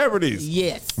black celebrities.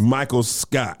 Yes. Michael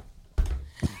Scott.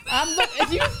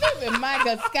 You stupid,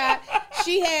 Michael Scott.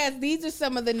 These are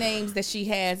some of the names that she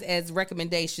has as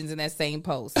recommendations in that same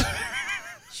post.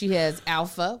 She has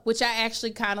Alpha, which I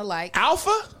actually kind of like.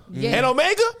 Alpha? Yeah. And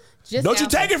Omega? Just Don't Alpha. You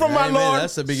take it from my Lord.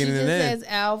 That's the beginning She of the just name. has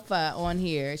Alpha on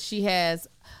here. She has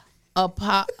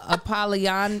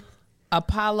Apollonia.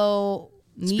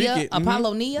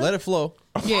 Let it flow.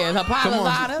 Yeah,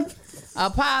 Apollo.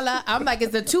 Apollo. I'm like,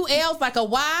 is the two L's like a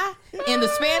Y in the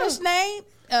Spanish name?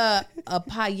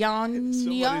 Apollonia.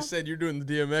 Somebody said you're doing the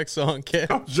DMX song, Kev.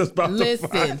 I was just about to Listen,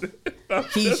 find it.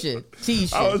 Keisha,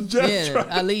 Tisha, I was just trying.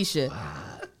 Alicia,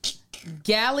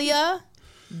 Gallia,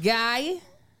 Guy,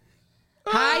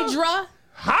 Hydra.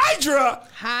 No,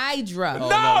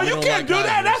 no, you we don't can't like do that.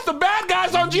 Hydra. That's the bad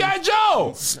guys on G.I.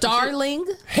 Joe. Starling.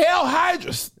 Hell,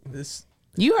 Hydra.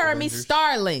 You heard me.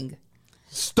 Starling.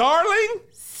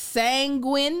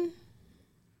 Sanguine.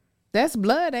 That's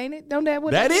blood, ain't it? Don't that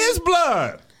what That is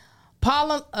blood.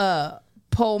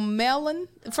 Pomelin.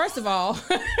 First of all,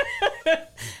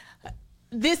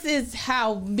 this is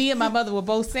how me and my mother will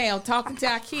both sound talking to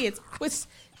our kids. Which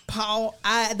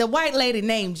the white lady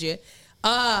named you.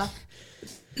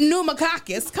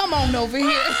 Pneumocockus. Come on over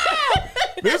here.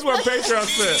 This is what Patreon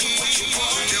said.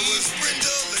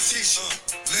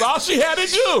 That's all she had to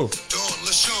do.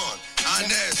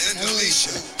 Inez and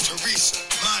Alicia, Teresa,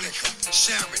 Monica,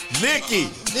 Sharon, Nikki.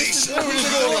 This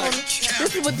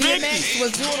is what DMX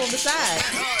was doing on the side.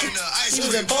 He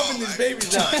was bumping his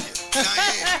babies out.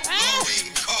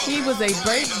 He was a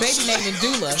baby naming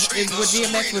doula is what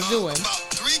DMX was doing.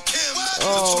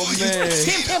 Oh, man.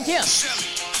 Kim.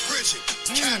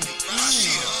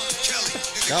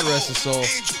 God rest his soul.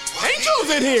 Angel's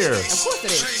in here. Of course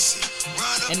it is.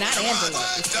 And not Angela.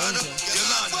 It's Angel.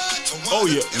 Oh,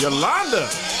 Yolanda.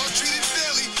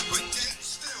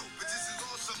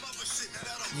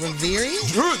 Revere?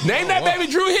 Name that baby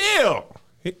Drew Hill.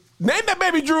 Name that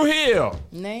baby Drew Hill.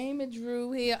 Name it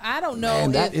Drew Hill. I don't know.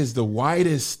 Man, that is the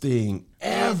whitest thing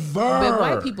ever. But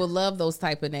white people love those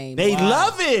type of names. They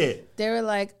love it. They're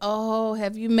like, oh,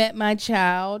 have you met my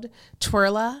child,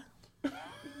 Twirla?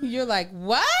 You're like,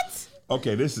 what?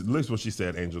 Okay, listen what she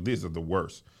said, Angel. These are the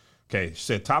worst. Okay, she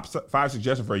said top 5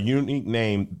 suggestions for a unique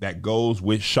name that goes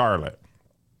with Charlotte.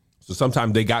 So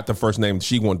sometimes they got the first name,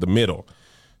 she wanted the middle.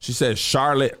 She said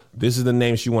Charlotte, this is the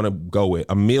name she want to go with.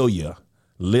 Amelia,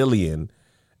 Lillian,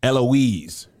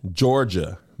 Eloise,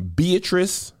 Georgia,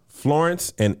 Beatrice,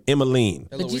 Florence, and Emmeline.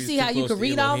 But you see how you can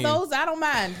read all those? I don't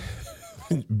mind.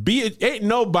 Ain't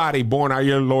nobody born our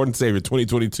year Lord and Savior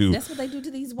 2022. That's what they do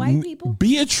to these white people?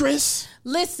 Beatrice?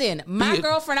 Listen, my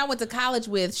girlfriend I went to college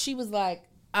with, she was like,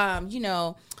 when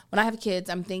I have kids,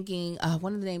 I'm thinking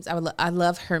one of the names I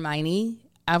love Hermione.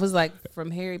 I was like, from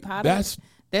Harry Potter.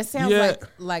 That sounds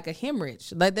like a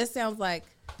hemorrhage. Like that sounds like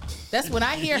that's when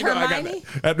I hear Hermione.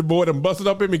 At the boy that busted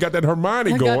up in me, got that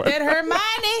Hermione going. Got that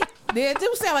Hermione. They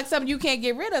do sound like something you can't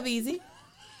get rid of easy.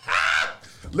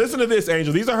 Listen to this,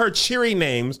 Angel. These are her cheery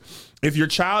names. If your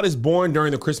child is born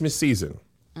during the Christmas season,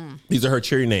 these are her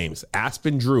cheery names: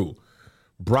 Aspen Drew,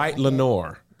 Bright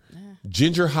Lenore,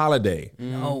 Ginger Holiday,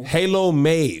 Halo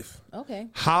Maeve,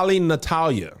 Holly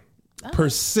Natalia,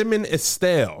 Persimmon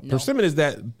Estelle. Persimmon is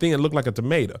that thing that looked like a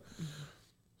tomato.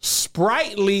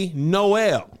 Sprightly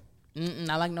Noel.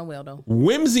 I like Noel though.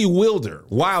 Whimsy Wilder.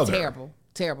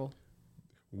 Terrible.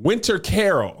 Winter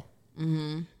Carol.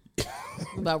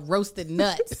 About roasted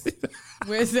nuts.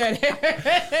 Where's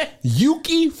that?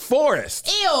 Yuki Forest.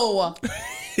 Ew.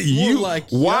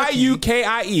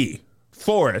 Yukie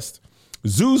Forest.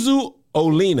 Zuzu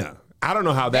Olina. I don't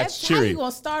know how that's cheery. How you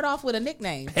gonna start off with a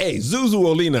nickname? Hey, Zuzu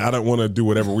Olina. I don't want to do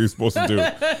whatever we're supposed to do.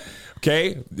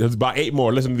 Okay, there's about 8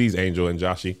 more. Listen to these, Angel and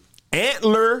Jussie.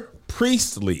 Antler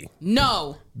Priestley.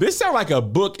 No. This sounds like a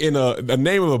book in the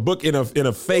name of a book in a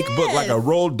fake book, like a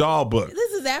Roald Dahl book.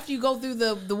 This is after you go through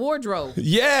the wardrobe.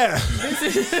 Yeah. This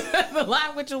is the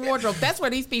Lion Witch wardrobe. That's where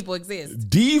these people exist.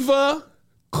 Diva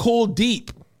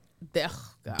Kuldeep.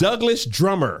 God. Douglas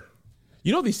Drummer.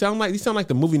 You know what these sound like? These sound like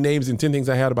the movie names in 10 Things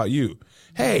I Had About You.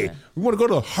 Hey, we want to go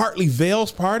to Hartley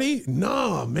Vale's party?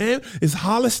 No, man. Is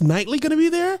Hollis Knightley going to be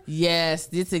there? Yes,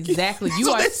 this exactly.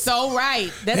 You are so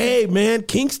right. Hey, man,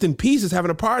 Kingston Peace is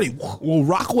having a party. Will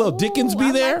Rockwell Dickens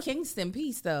be there? I like Kingston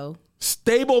Peace, though.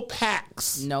 Stable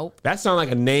Pax. Nope. That sounds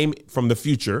like a name from the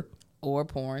future. Or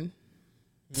porn.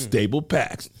 Stable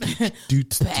Pax.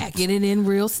 Packing it in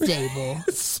real stable.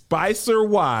 Spicer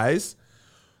Wise.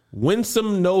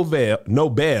 Winsome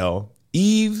Nobel.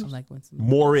 Eve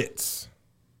Moritz.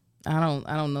 I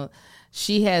don't know.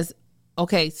 She has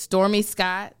Stormy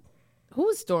Scott. Who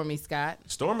is Stormy Scott?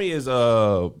 Stormy is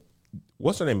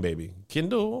what's her name, baby?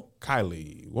 Kendall,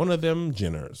 Kylie, one of them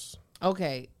Jenners.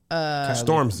 Okay.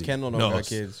 Stormzy. Kendall don't got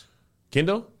kids.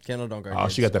 Kendall? Kendall don't got kids. Oh,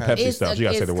 she got the Pepsi stuff. She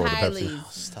got to say the word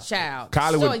Kylie's child.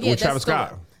 Kylie with Travis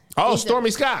Scott. Oh,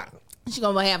 Stormy Scott. She's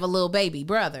gonna have a little baby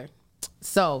brother.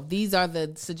 So these are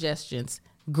the suggestions.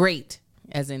 Great,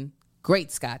 as in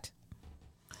Great Scott.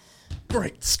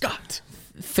 Great Scott.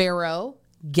 Pharaoh,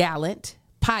 Gallant,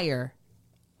 Pyre,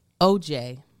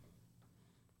 OJ.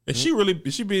 Is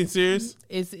she being serious?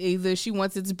 It's either she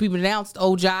wants it to be pronounced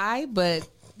OJ, but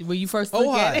when you first look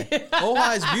at it.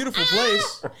 Ojai's a beautiful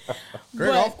place.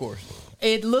 Great golf course.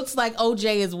 It looks like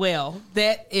OJ as well.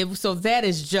 That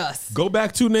is just. Go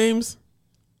back 2 names.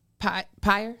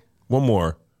 Pyre. One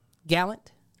more.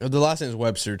 Gallant. The last name is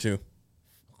Webster too.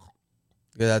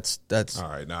 Yeah, that's all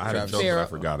right. Now I had a joke, but I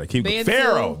forgot it.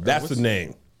 Pharaoh. That's the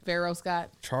name. Pharaoh Scott.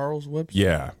 Charles Webster.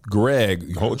 Yeah.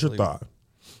 Greg, hold your thought.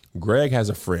 Greg has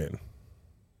a friend.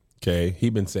 Okay. He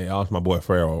been saying, "Oh, it's my boy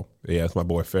Pharaoh." Yeah, it's my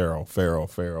boy Pharaoh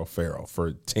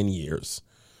for 10 years.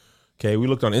 Okay. We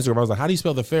looked on Instagram. I was like, "How do you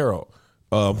spell the Pharaoh?"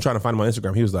 I'm trying to find him on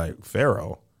Instagram. He was like,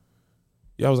 "Pharaoh."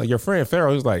 Yeah, I was like, "Your friend Pharaoh."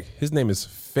 He was like, "His name is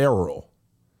Ferrell."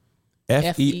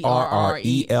 Ferrell.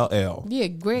 Yeah,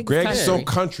 Greg's so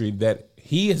country that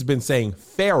he has been saying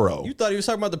Pharaoh. You thought he was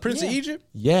talking about the Prince of Egypt?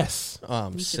 Yes.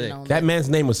 I'm sick. That man's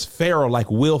name was Pharaoh, like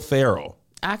Will Ferrell.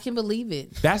 I can believe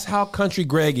it. That's how country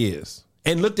Greg is.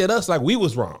 And looked at us like we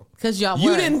was wrong. Because y'all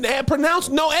You didn't pronounce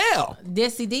no L.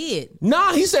 Yes, he did.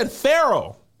 Nah, he said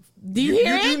Pharaoh. Do you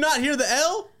hear it? You do not hear the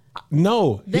L?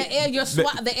 No.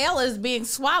 The L is being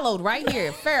swallowed right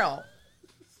here. Pharaoh.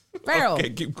 Okay,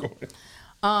 keep going.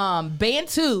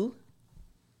 Bantu.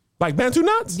 Like Bantu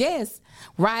nuts? Yes.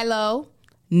 Rilo.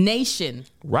 Nation.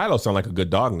 Rilo sound like a good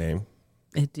dog name.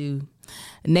 It do.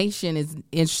 Nation is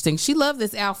interesting. She loved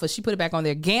this alpha. She put it back on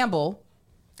there. Gamble.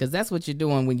 Because that's what you're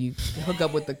doing when you hook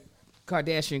up with the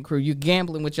Kardashian crew. You're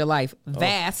gambling with your life.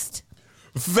 Vast.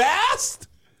 Vast?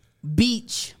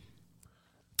 Beach.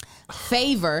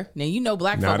 Favor. Now, you know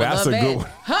black folk would love that. Good one.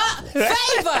 Huh?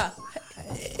 Favor.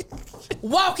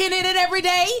 Walking in it every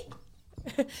day.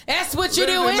 That's what you're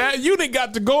doing. That unit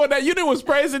got to go, and that unit was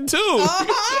praising too.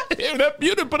 That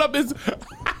unit put up his.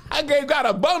 I got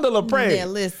a bundle of praise. Yeah,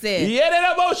 listen. Yeah,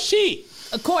 that about sheet.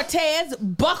 Cortez,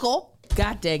 Buckle.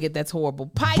 God dang it, that's horrible.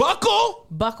 Pipe.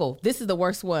 Buckle. This is the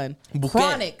worst one. Bouquet.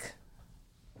 Chronic.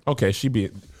 Okay,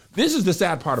 this is the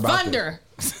sad part about Thunder.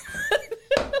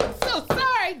 I'm so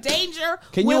sorry. Danger.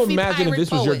 Can you imagine if this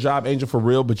was your job, Angel, for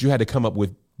real, but you had to come up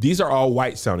with. These are all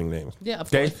white sounding names. Yeah, of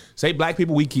course. Say black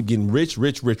people, we keep getting rich.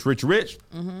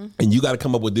 Mm-hmm. And you got to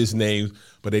come up with these names,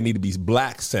 but they need to be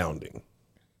black sounding.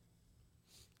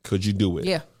 Could you do it?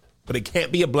 Yeah. But it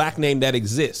can't be a black name that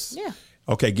exists. Yeah.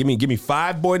 Okay, give me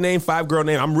 5 boy name, 5 girl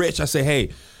name. I'm rich. I say,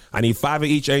 hey, I need 5 of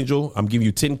each, Angel. I'm giving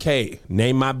you $10K.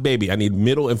 Name my baby. I need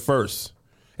middle and first.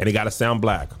 And it got to sound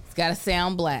black. It's got to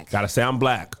sound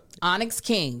black. Onyx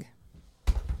King.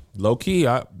 Low key,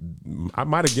 I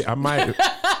might.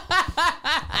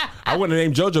 I want to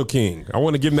name JoJo King. I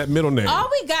want to give him that middle name. All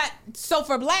we got, so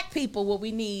for black people, what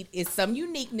we need is some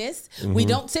uniqueness. Mm-hmm. We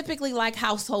don't typically like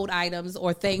household items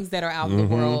or things that are out in the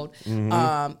world.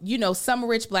 Mm-hmm. Some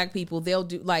rich black people, they'll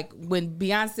do, like when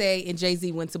Beyonce and Jay-Z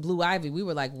went to Blue Ivy, we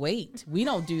were like, wait, we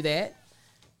don't do that.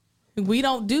 We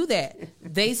don't do that.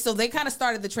 They kind of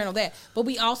started the trend on that. But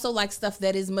we also like stuff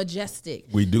that is majestic.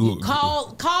 We do.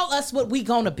 Call us what we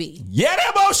gonna be. Yeah,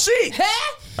 that bullshit.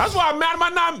 Huh? That's why I'm mad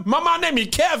at my mom named me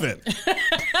Kevin.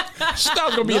 She thought I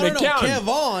was gonna be an accountant.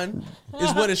 Kevon.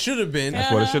 is what it should have been.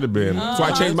 That's what it should have been. So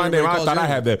I changed my name. I thought I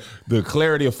had the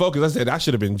clarity of focus. I said I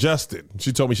should have been Justin.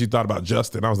 She told me she thought about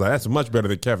Justin. I was like, that's much better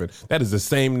than Kevin. That is the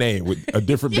same name with a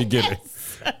different beginning.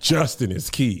 Justin is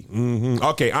key.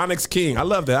 Okay, Onyx King. I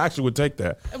love that. I actually would take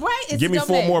that. Right? Give me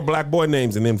 4 more black boy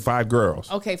names and then 5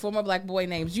 girls. Okay, 4 more black boy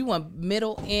names. You want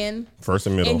middle, end? First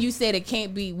and middle. And you said it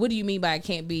can't be. What do you mean by it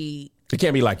can't be? It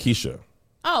can't be like Keisha.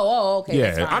 Okay.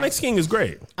 Yeah, Onyx King is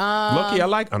great. Lucky, I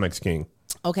like Onyx King.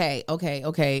 Okay.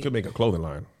 Could make a clothing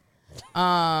line.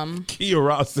 Kia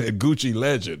Ross said Gucci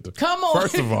Legend. Come on,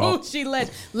 first of all, Gucci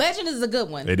Legend. Legend is a good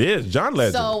one. It is John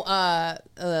Legend.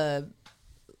 So,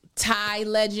 Thai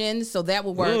Legend. So that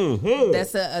would work.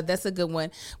 That's a good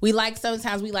one.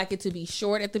 Sometimes we like it to be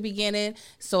short at the beginning,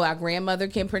 so our grandmother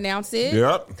can pronounce it.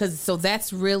 Yep. So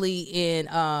that's really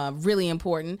really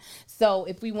important. So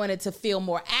if we wanted to feel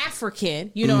more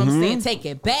African, you know what I'm saying, take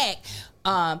it back.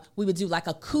 We would do like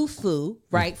a Kufu,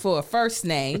 right, for a first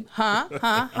name,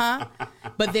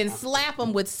 but then slap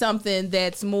them with something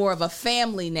that's more of a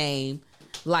family name,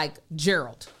 like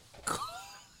Gerald.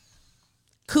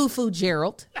 Kufu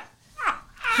Gerald.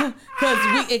 Because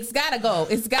it's gotta go.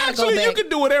 It's gotta go back. You can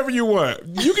do whatever you want.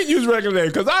 You can use regular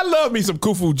names because I love me some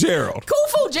Kufu Gerald.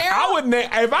 Kufu Gerald. I would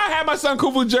if I had my son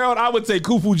Kufu Gerald, I would say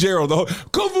Kufu Gerald.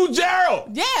 Kufu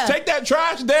Gerald. Yeah. Take that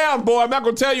trash down, boy. I'm not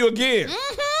gonna tell you again.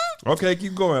 Okay,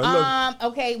 keep going.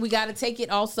 Okay, we got to take it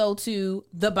also to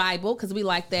the Bible because we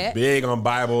like that. Big on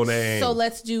Bible names. So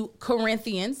let's do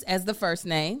Corinthians as the first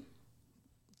name.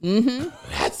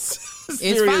 That's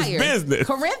serious business.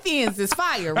 Corinthians is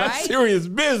fire, right? That's serious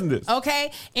business.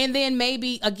 Okay, and then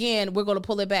maybe again we're going to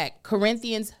pull it back.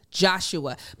 Corinthians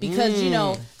Joshua,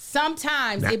 because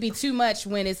sometimes it'd be too much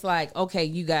when it's like, okay,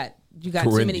 you got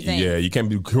too many things. Yeah, you can't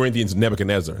be Corinthians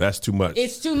Nebuchadnezzar. That's too much.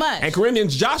 It's too much. And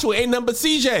Corinthians Joshua ain't nothing but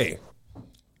CJ.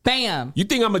 Bam. You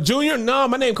think I'm a junior? No,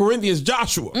 my name Corinthians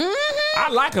Joshua. I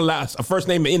like a first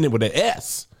name ending with an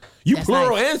S. That's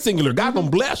plural nice. And singular. God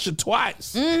gonna bless you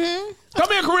twice. Come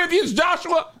here, Corinthians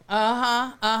Joshua.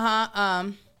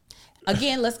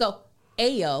 Again, let's go.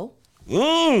 Ayo.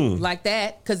 Like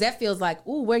that, because that feels like,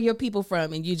 ooh, where your people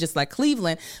from? And you just like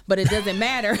Cleveland, but it doesn't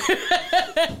matter.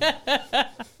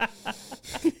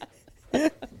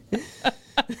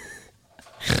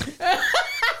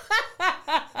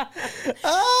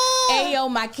 Ayo,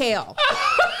 Michael.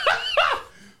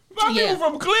 My people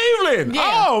from Cleveland.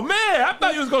 Yeah. Oh, man. I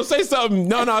thought you was going to say something.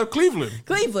 No, Cleveland.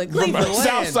 Cleveland.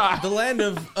 South side. The land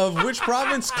of which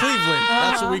province? Cleveland.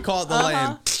 That's what we call it, the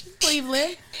land.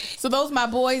 Cleveland. So those my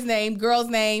boy's name, girl's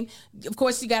name. Of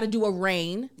course, you got to do a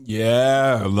rain.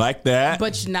 Yeah, like that.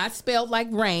 But not spelled like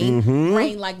rain.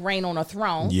 Rain like rain on a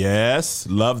throne. Yes,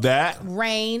 love that.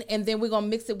 Rain, and then we're going to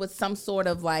mix it with some sort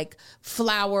of like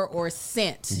flower or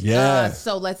scent. Yeah.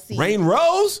 So let's see. Rain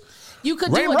Rose? You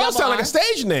could Rain do a Rose sound R. like a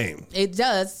stage name. It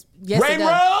does. Yes, Rain it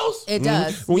does. Rose? It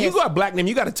does. When you got a black name,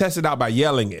 you got to test it out by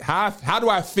yelling it. How do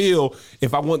I feel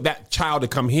if I want that child to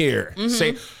come here?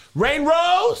 Say, Rain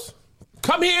Rose,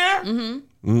 come here.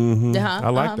 I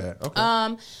like that.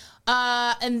 Okay.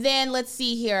 And then let's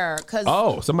see here.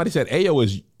 Somebody said Ayo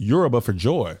is Yoruba for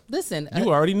joy. Listen. You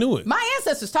already knew it. My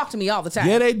ancestors talk to me all the time.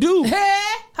 Yeah, they do.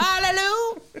 Hey,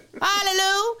 hallelujah.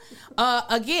 Hallelujah.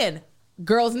 Again,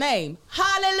 girl's name.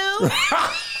 Hallelujah.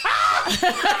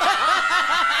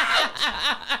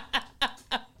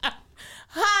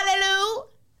 Hallelujah.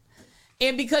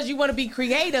 And because you want to be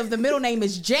creative, the middle name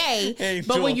is J. Hey,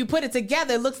 but when you put it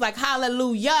together, it looks like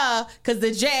hallelujah because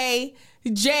the J-A,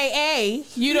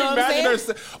 you know what I'm saying?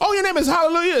 Your name is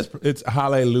Hallelujah. It's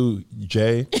Hallelujah,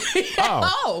 J.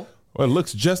 Oh. Well, it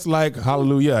looks just like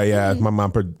Hallelujah. Yeah, my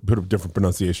mom put a different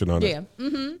pronunciation on it.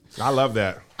 Yeah. I love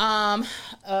that.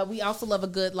 We also love a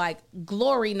good like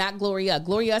Glory, not Gloria.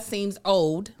 Gloria seems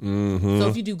old. So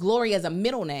if you do Glory as a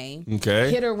middle name,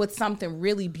 hit her with something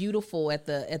really beautiful at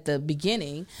the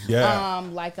beginning. Yeah.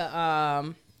 Like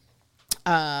a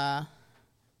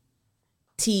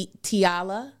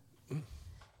Tiala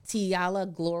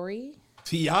Glory.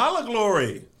 Tiala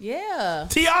Glory. Yeah.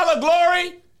 Tiala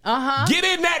Glory. Get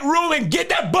in that room and get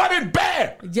that button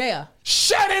bam. Yeah.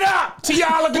 Shut it up,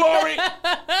 Tiala Glory.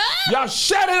 Y'all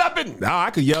shut it up. I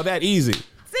could yell that easy.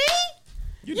 See?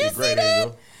 You did great,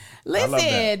 Angel.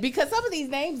 Listen, because some of these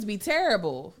names be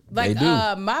terrible. Like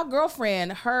my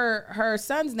girlfriend, her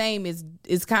son's name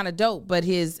is kind of dope, but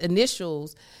his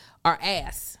initials are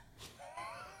ass.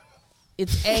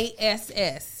 It's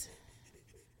ASS.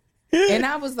 And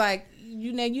I was like,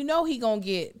 you know he gonna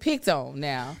get picked on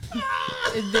now.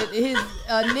 His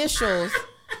initials,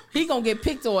 he gonna get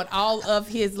picked on all of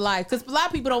his life. Because a lot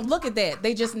of people don't look at that.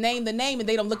 They just name the name and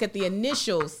they don't look at the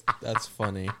initials. That's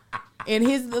funny. And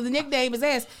the nickname is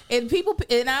Ass.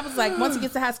 And I was like, once he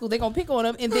gets to high school, they're going to pick on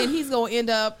him. And then he's going to end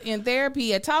up in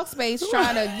therapy at Talkspace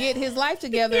trying to get his life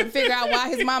together and figure out why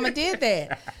his mama did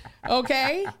that.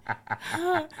 Okay?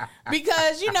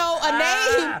 Because,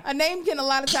 a name can a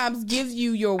lot of times give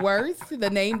you your worth, the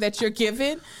name that you're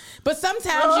given. But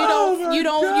sometimes you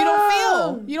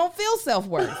don't feel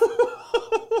self-worth.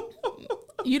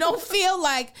 You don't feel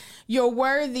like you're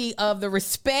worthy of the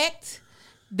respect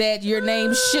that your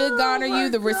name should garner you,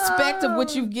 the respect of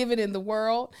what you've given in the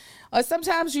world. Or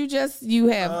sometimes you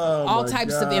have all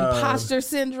types of imposter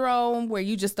syndrome where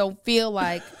you just don't feel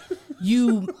like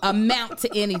you amount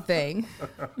to anything.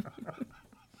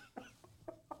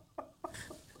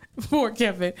 Poor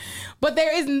Kevin. But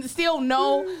there is still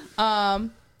no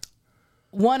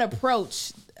one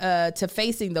approach to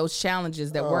facing those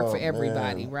challenges that work for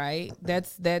everybody, right?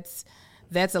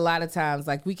 That's a lot of times,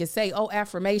 like we can say,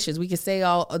 affirmations. We can say,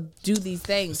 do these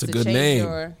things to change name.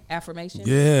 Your affirmations.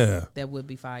 Yeah. That would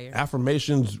be fire.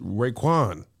 Affirmations,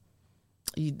 Raekwon.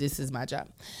 This is my job.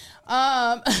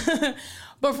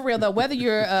 But for real though, whether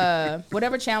you're,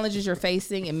 whatever challenges you're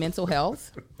facing in mental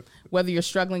health, whether you're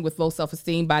struggling with low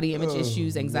self-esteem, body image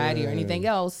issues, anxiety, or anything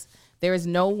else, there is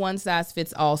no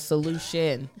one-size-fits-all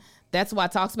solution. That's why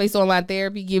Talkspace Online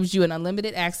Therapy gives you an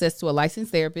unlimited access to a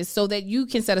licensed therapist so that you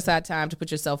can set aside time to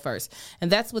put yourself first.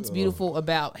 And that's what's beautiful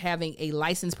about having a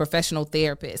licensed professional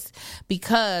therapist,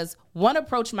 because one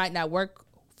approach might not work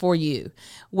for you,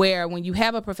 where when you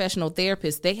have a professional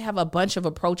therapist, they have a bunch of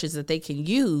approaches that they can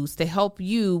use to help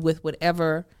you with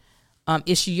whatever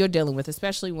issue you're dealing with,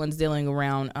 especially ones dealing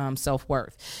around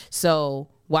self-worth. So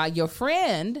while your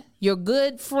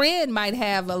good friend might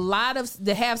have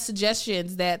have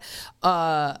suggestions that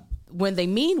when they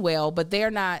mean well, but they're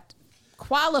not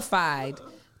qualified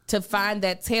to find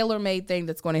that tailor-made thing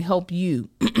that's going to help you.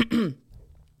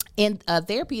 And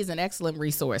therapy is an excellent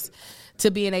resource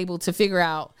to being able to figure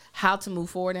out how to move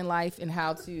forward in life and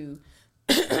how to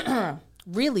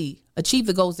really achieve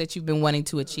the goals that you've been wanting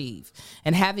to achieve.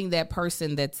 And having that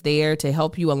person that's there to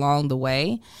help you along the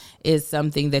way is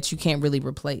something that you can't really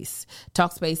replace.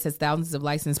 Talkspace has thousands of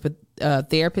licensed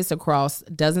therapists across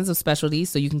dozens of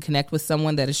specialties, so you can connect with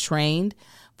someone that is trained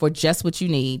for just what you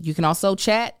need. You can also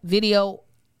chat, video,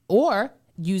 or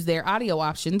use their audio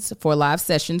options for live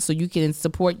sessions so you can get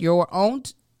support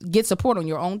on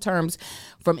your own terms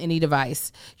from any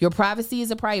device. Your privacy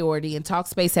is a priority, and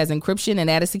Talkspace has encryption and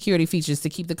added security features to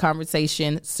keep the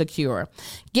conversation secure.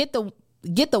 Get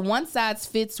the one size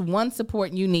fits one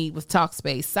support you need with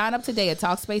Talkspace. Sign up today at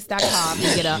Talkspace.com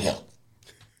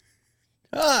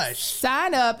and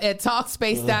sign up at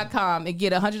Talkspace.com and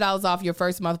get $100 off your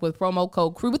first month with promo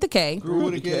code CREW with a K. Crew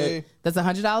with a K. That's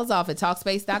 $100 off at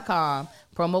Talkspace.com.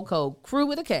 Promo code CREW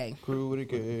with a K. Crew with a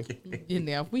K.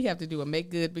 Now, we have to do a make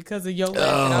good because of your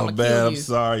laugh, Oh, I'm man, I'm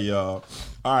sorry, y'all.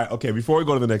 All right, okay, before we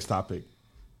go to the next topic,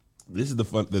 this is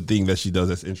the thing that she does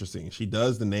that's interesting. She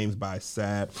does the names by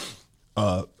sad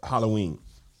Halloween.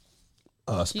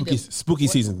 Spooky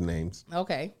season names.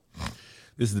 Okay.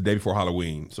 This is the day before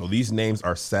Halloween. So these names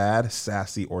are sad,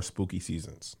 sassy, or spooky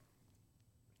seasons.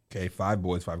 Okay, 5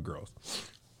 boys, 5 girls.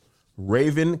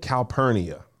 Raven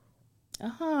Calpurnia.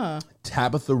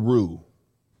 Tabitha Rue.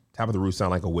 Tabitha Rue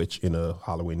sound like a witch in a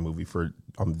Halloween movie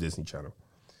on the Disney Channel.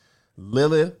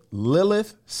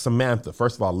 Lilith Samantha.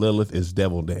 First of all, Lilith is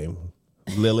devil name.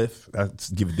 Lilith,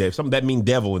 something that mean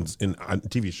devil in a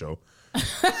TV show.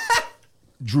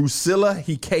 Drusilla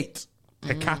Hecate.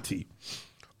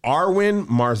 Arwen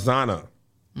Marzana.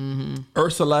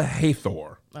 Ursula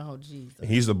Hathor. Oh, Jesus.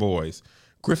 He's the boys.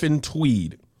 Griffin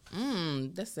Tweed.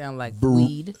 That sound like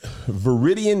weed.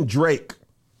 Viridian Drake.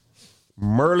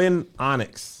 Merlin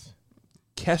Onyx.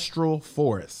 Kestrel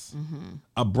Forest.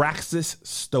 Abraxas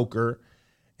Stoker.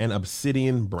 And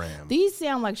Obsidian Bram. These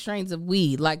sound like strains of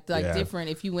weed, like different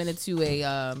if you went into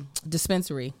a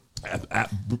dispensary.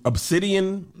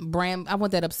 Obsidian Bram. I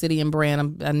want that Obsidian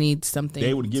brand. I need something.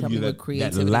 They would give you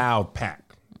that loud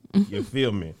pack. You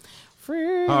feel me?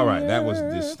 All right, that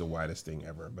was the whitest thing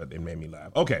ever, but it made me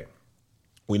laugh. Okay,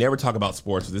 we never talk about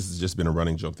sports. This has just been a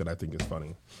running joke that I think is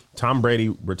funny. Tom Brady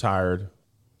retired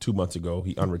 2 months ago.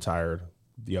 He unretired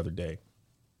the other day.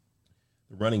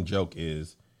 The running joke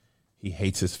is he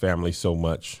hates his family so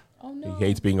much. Oh, no. He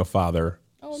hates being a father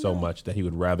so much that he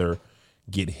would rather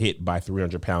get hit by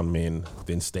 300-pound men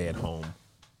than stay at home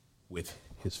with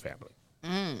his family.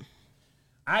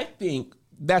 I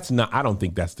don't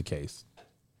think that's the case.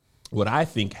 What I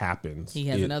think happens... He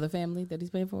has another family that he's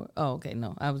paying for? Oh, okay.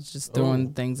 No, I was just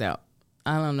throwing things out.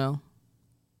 I don't know.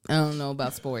 I don't know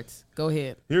about sports. Go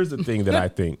ahead. Here's the thing that I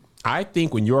think. I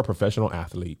think when you're a professional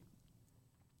athlete,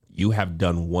 you have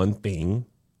done one thing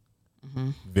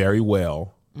very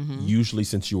well, usually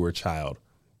since you were a child.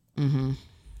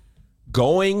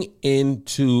 Going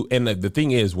into, and the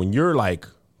thing is, when you're like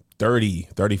 30,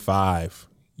 35,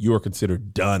 you are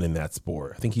considered done in that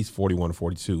sport. I think he's 41,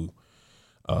 42,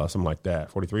 something like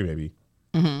that, 43 maybe.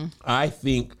 I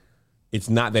think it's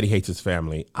not that he hates his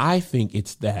family. I think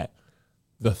it's that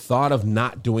the thought of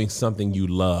not doing something you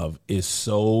love is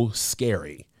so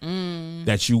scary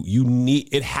that you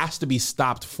need, it has to be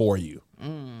stopped for you.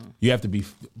 You have to be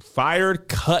fired,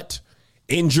 cut,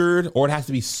 injured, or it has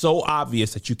to be so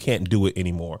obvious that you can't do it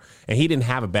anymore. And he didn't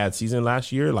have a bad season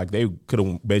last year. Like, they could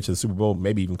have made it to the Super Bowl,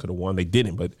 maybe even could have won. They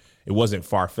didn't, but it wasn't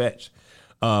far-fetched.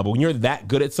 But when you're that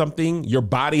good at something, your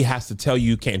body has to tell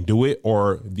you can't do it,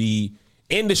 or the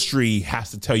industry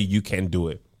has to tell you can't do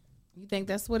it. You think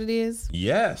that's what it is?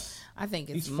 Yes. I think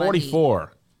it's He's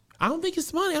 44. I don't think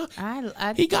it's money.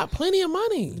 He got plenty of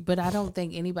money. But I don't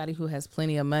think anybody who has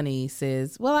plenty of money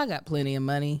says, well, I got plenty of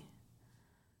money.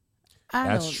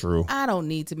 That's true. I don't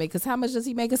need to make, because how much does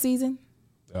he make a season?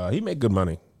 He make good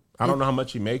money. I don't know how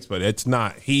much he makes, but it's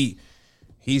not,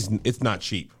 it's not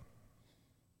cheap.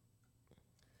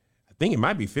 I think it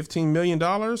might be $15 million,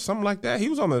 something like that. He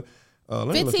was on the,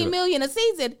 $15 million a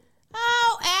season.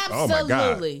 Oh,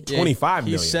 absolutely. Oh my God. $25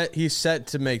 million. He's set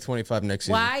to make 25 next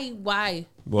season. Why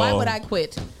would I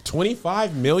quit?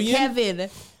 $25 million? Kevin,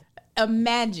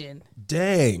 imagine.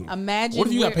 Dang. Imagine. What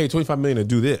if you got paid $25 million to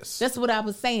do this? That's what I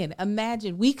was saying.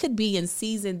 Imagine we could be in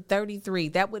season 33.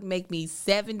 That would make me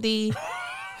 70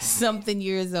 something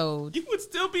years old. You would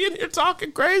still be in here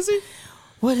talking crazy?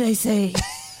 What did they say?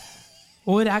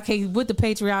 What the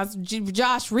Patreons?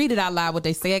 Josh, read it out loud what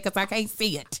they said, because I can't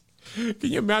see it. Can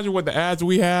you imagine what the ads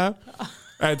we have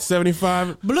at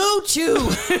 75? Blue Chew.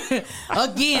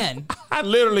 Again. I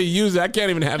literally use it. I can't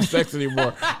even have sex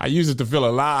anymore. I use it to feel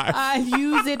alive. I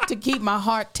use it to keep my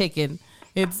heart ticking.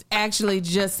 It's actually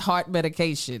just heart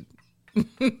medication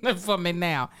for me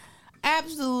now.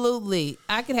 Absolutely.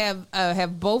 I could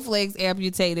have both legs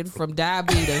amputated from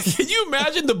diabetes. Can you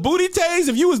imagine the booty taste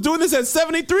if you was doing this at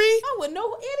 73? I wouldn't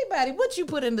know anybody. What you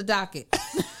put in the docket?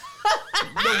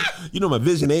 You know, my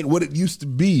vision ain't what it used to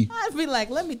be. I'd be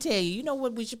like, let me tell you, you know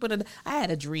what we should put in? I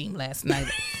had a dream last night.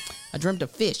 I dreamt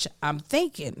of fish. I'm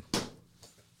thinking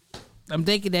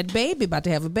that baby about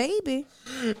to have a baby.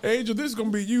 Angel, this is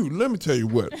going to be you. Let me tell you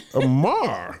what.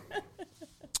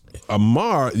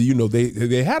 Amar, you know,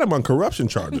 they had him on corruption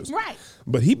charges. Right.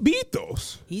 But he beat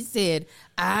those. He said,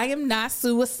 I am not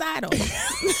suicidal.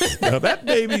 Now, that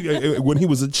baby, when he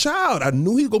was a child, I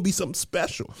knew he was going to be something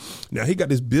special. Now, he got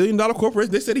this $1 billion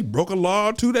corporation. They said he broke a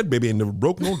law, too. That baby ain't never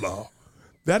broke no law.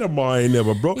 That Amar ain't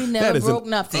never broke. He never broke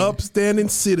nothing. Upstanding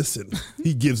citizen.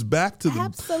 He gives back to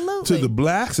the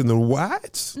blacks and the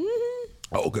whites. Mm-hmm.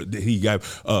 Oh, good. He got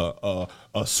a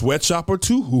sweatshop or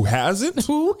two. Who hasn't?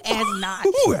 Who has not?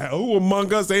 Who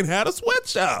among us ain't had a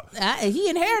sweatshop? He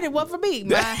inherited one from me.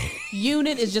 My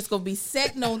unit is just going to be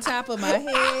sitting on top of my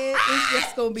head. It's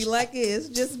just going to be like this.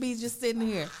 Just me just sitting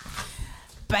here.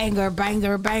 Banger,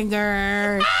 banger,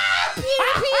 banger. Pew,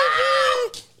 pew,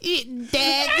 pew. Eating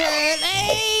that good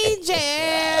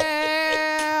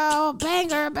angel.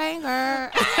 Banger,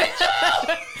 banger.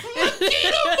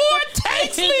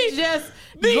 It's just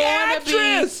the going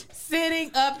actress to be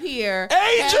sitting up here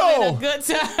Angel having a good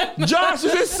time. Josh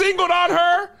is just singled on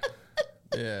her.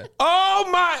 Yeah. Oh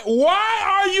my! Why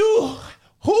are you?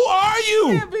 Who are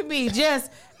you? Helping me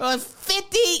just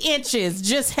 50 inches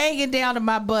just hanging down to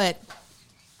my butt.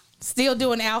 Still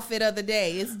doing outfit of the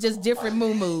day. It's just different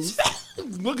moo-moos.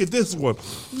 Look at this one.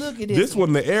 Look at this. This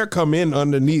one, the air come in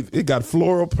underneath. It got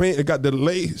floral print. It got the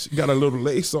lace. It got a little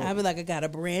lace on. I be like, I got a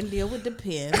brand deal with the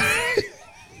pen.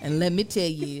 And let me tell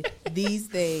you, these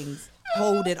things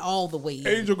hold it all the way in.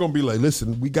 Angel gonna be like,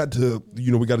 listen, we got to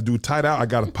do tight out. I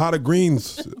got a pot of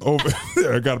greens over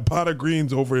there. I got a pot of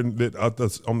greens over on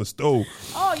the stove.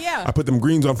 Oh yeah. I put them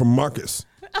greens on from Marcus.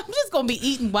 I'm just gonna be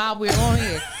eating while we're on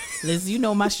here. Listen, you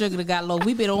know my sugar got low.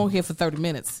 We've been on here for 30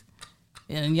 minutes.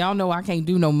 And y'all know I can't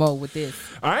do no more with this.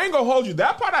 I ain't gonna hold you.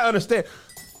 That part I understand.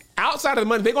 Outside of the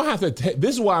money, they're gonna have to.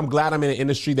 This is why I'm glad I'm in an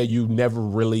industry that you never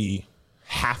really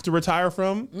have to retire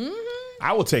from. Mm-hmm.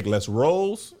 I will take less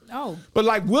roles. Oh, but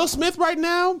like Will Smith right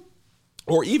now,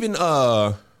 or even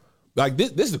like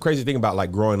this is the crazy thing about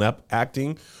like growing up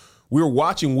acting. We were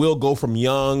watching Will go from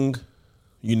young,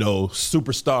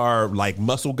 superstar like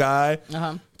muscle guy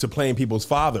to playing people's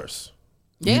fathers.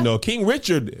 Yeah. King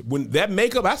Richard, when that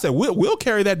makeup, I said, we'll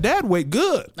carry that dad weight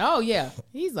good. Oh, yeah.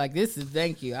 He's like,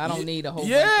 thank you. I don't need a whole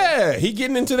bunch of... he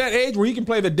getting into that age where he can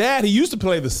play the dad. He used to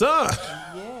play the son.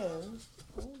 Yeah.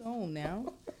 Hold on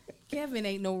now. Kevin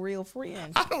ain't no real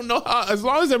friend. I don't know how. As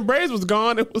long as them braids was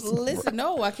gone, it was. Listen,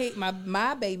 no, I can't.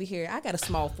 My baby hair. I got a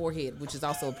small forehead, which is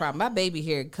also a problem. My baby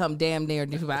hair come damn near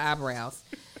to my eyebrows,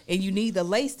 and you need the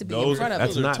lace to be in front of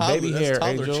That's it. not baby hair,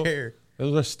 Angel. Chair.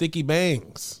 Those are sticky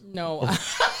bangs. No.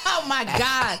 Oh my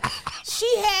God.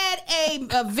 She had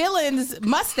a villain's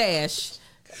mustache.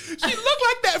 She looked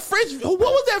like that French. What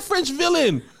was that French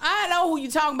villain? I know who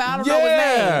you're talking about. I don't know his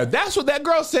name. Yeah, that's what that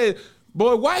girl said.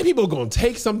 Boy, white people gonna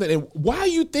take something, and why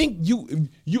you think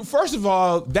you first of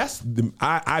all,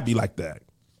 I be like that.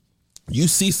 You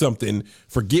see something,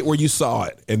 forget where you saw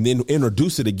it, and then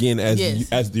introduce it again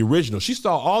as the original. She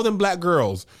saw all them black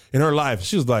girls in her life.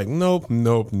 She was like, nope.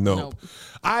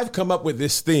 I've come up with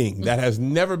this thing that has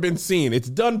never been seen. It's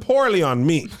done poorly on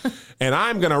me, and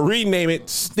I'm gonna rename it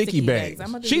Sticky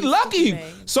Bangs. She lucky.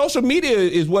 Social media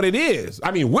is what it is.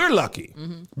 I mean, we're lucky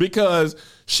because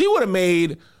she would have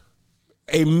made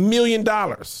 $1 million.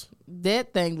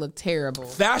 That thing looked terrible.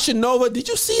 Fashion Nova. Did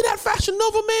you see that Fashion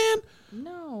Nova man?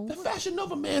 No. The Fashion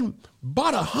Nova man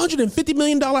bought $150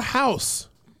 million house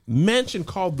mansion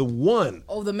called The One.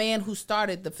 Oh, the man who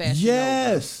started the Fashion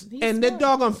Yes. Nova. And that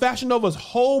doggone Fashion Nova's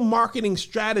whole marketing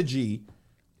strategy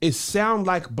is sound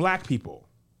like black people.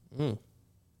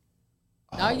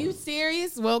 Are you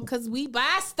serious? Well, because we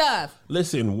buy stuff.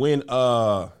 Listen, when he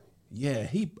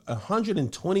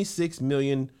 $126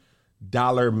 million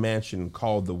mansion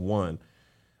called The One.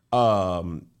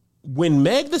 When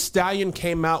Meg Thee Stallion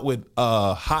came out with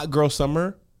Hot Girl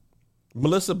Summer,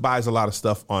 Melissa buys a lot of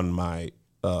stuff on my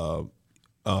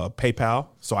PayPal,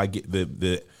 so I get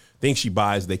the things she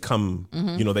buys. They come,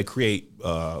 they create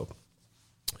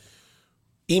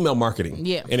email marketing,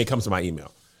 and it comes to my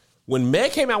email. When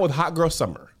Meg came out with Hot Girl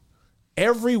Summer,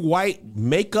 every white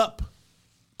makeup,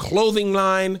 clothing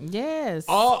line,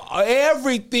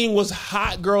 everything was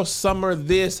Hot Girl Summer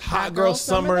this, Hot Girl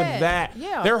Summer that.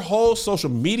 Yeah. Their whole social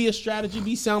media strategy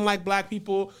be sound like black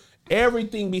people.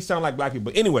 Everything be sound like black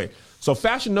people. Anyway, so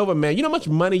Fashion Nova, man, you know how much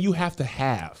money you have to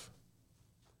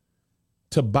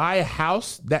buy a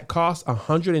house that costs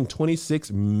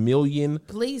 $126 million?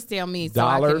 Please tell me so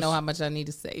I can know how much I need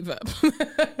to save up.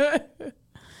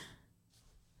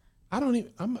 I don't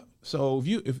even. So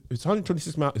if it's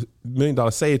 $126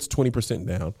 million, say it's 20%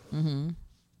 down.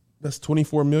 That's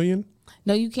 $24 million.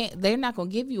 No, you can't. They're not going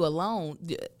to give you a loan.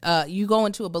 You go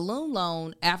into a balloon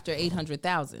loan after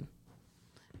 $800,000.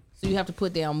 So you have to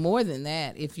put down more than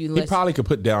that. If you he probably could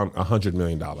put down $100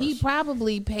 million. He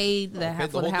probably paid the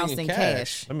house in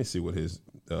cash. Let me see what his.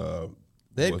 A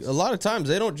lot of times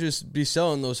they don't just be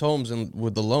selling those homes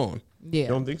with the loan. Yeah, you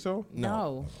don't think so?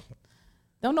 No.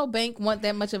 Don't no bank want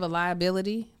that much of a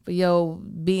liability for your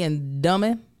being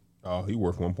dummy? Oh, he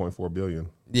worth $1.4 billion.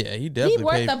 Yeah, he definitely. He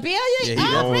worth $1 billion. Yeah, he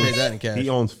definitely paid that in cash. He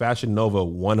owns Fashion Nova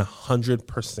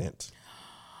 100%.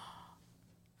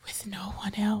 With no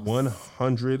one else.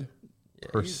 100%.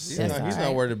 He's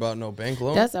not worried about no bank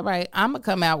loan. That's all right. I'm gonna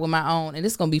come out with my own, and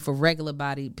it's gonna be for regular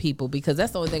body people because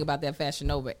that's the only thing about that Fashion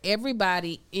Nova.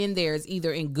 Everybody in there is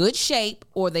either in good shape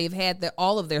or they've had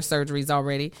all of their surgeries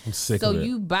already. I'm sick of it. So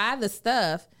you buy the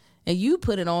stuff and you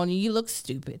put it on and you look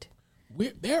stupid.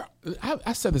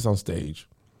 I said this on stage.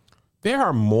 There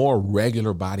are more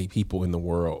regular body people in the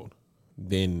world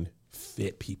than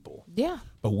fit people. Yeah.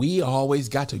 But we always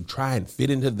got to try and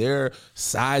fit into their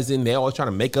sizing. They always trying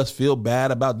to make us feel bad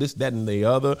about this, that, and the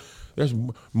other. There's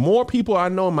more people I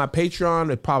know in my Patreon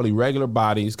that probably regular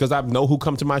bodies because I know who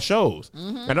come to my shows.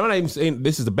 And I'm not even saying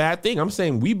this is a bad thing. I'm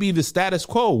saying we be the status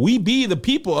quo. We be the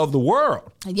people of the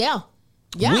world. Yeah.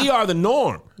 Yeah. We are the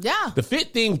norm. Yeah. The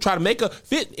fit thing,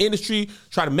 fit industry,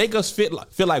 try to make us feel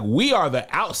like we are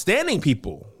the outstanding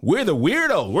people. We're the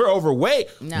weirdos. We're overweight.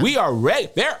 No. We are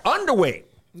they're underweight.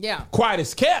 Yeah. Quiet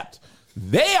as kept.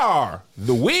 They are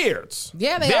the weirds.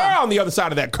 Yeah, they're on the other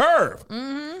side of that curve.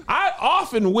 I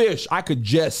often wish I could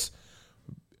just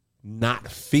not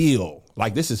feel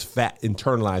like this is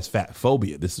internalized fat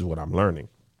phobia. This is what I'm learning.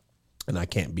 And I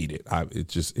can't beat it.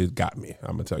 It got me.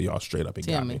 I'm going to tell y'all straight up, it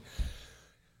got me.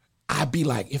 I'd be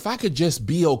like, if I could just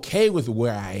be okay with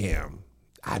where I am,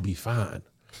 I'd be fine.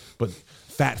 But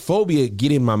fat phobia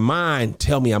get in my mind,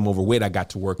 tell me I'm overweight, I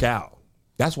got to work out.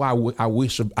 That's why I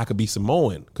wish I could be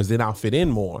Samoan, because then I'll fit in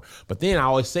more. But then I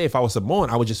always say if I was Samoan,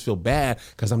 I would just feel bad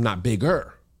because I'm not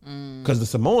bigger. Because the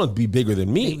Samoans be bigger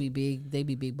than me. They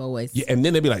be big boys. Yeah, and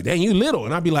then they'd be like, dang, you little.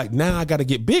 And I'd be like, nah, I got to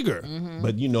get bigger.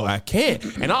 But, I can't.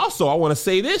 And also, I want to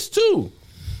say this, too.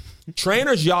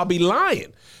 Trainers, y'all be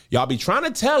lying. Y'all be trying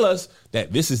to tell us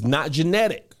that this is not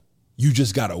genetic. You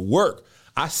just got to work.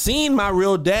 I seen my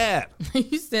real dad.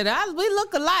 You said, we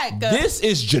look alike. This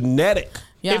is genetic.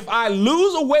 Yeah. If I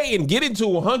lose a weight and get into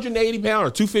 180 pounds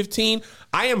or 215,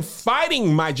 I am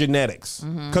fighting my genetics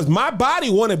because my body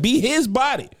want to be his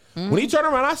body. When he turned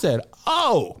around, I said,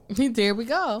 oh. There we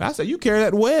go. I said, you carry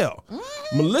that well.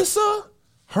 Melissa,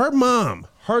 her mom,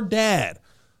 her dad,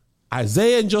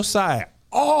 Isaiah and Josiah,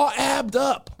 all abbed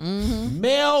up.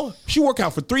 Mel, she work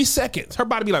out for 3 seconds. Her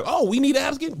body be like, oh, we need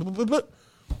abs again.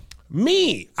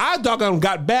 Me, I doggone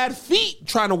got bad feet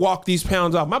trying to walk these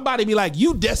pounds off. My body be like,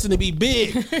 you destined to be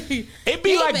big. It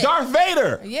be like Darth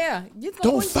Vader. Yeah.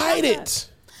 Don't fight it.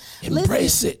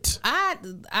 Embrace it.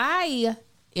 I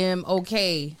am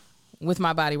okay with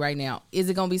my body right now. Is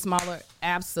it going to be smaller?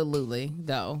 Absolutely,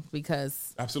 though,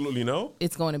 because absolutely no.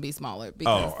 It's going to be smaller.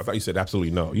 Because I thought you said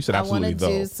absolutely no. You said absolutely though.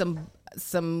 I want to do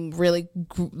some really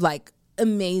like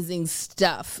amazing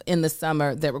stuff in the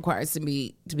summer that requires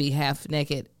me to be half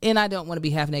naked, and I don't want to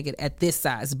be half naked at this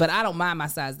size, but I don't mind my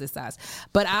size this size.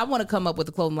 But I want to come up with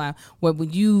a clothing line where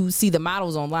when you see the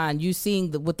models online, you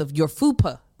seeing what your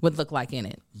fupa would look like in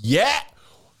it. Yeah.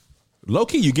 Low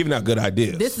key, you're giving out good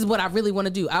ideas. This is what I really want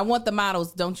to do. I want the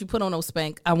models, don't you put on no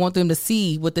spank. I want them to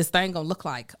see what this thing gonna look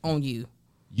like on you.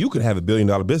 You could have $1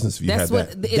 billion business if you had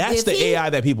that. That's the AI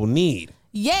that people need.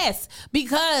 Yes,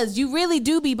 because you really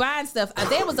do be buying stuff.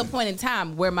 There was a point in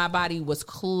time where my body was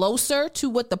closer to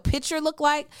what the picture looked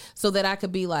like, so that I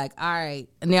could be like, all right.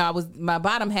 Now my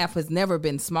bottom half has never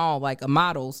been small like a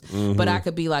model's, but I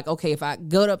could be like, okay, if I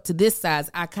go up to this size,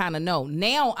 I kind of know.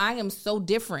 Now I am so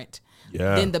different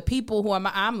than the people who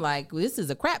I'm like, this is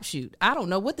a crapshoot. I don't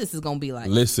know what this is gonna be like.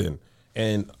 Listen,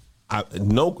 and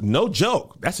no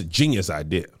joke, that's a genius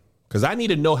idea. Because I need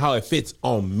to know how it fits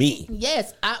on me.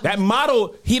 Yes. That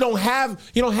model, he don't have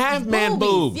man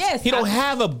boobs. Yes. He don't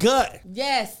have a gut.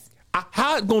 Yes.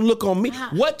 How it gonna look on me?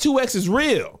 What 2X is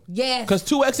real? Yes. Because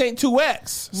 2X ain't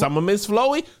 2X. Some of them is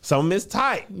flowy, some of them is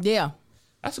tight. Yeah.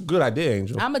 That's a good idea,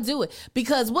 Angel. I'm gonna do it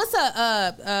because what's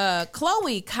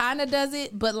Chloe kind of does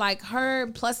it, but like her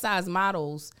plus size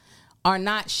models are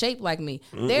not shaped like me.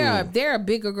 There are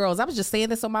bigger girls. I was just saying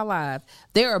this on my live.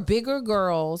 There are bigger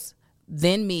girls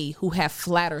than me who have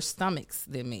flatter stomachs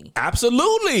than me.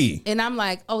 Absolutely. And I'm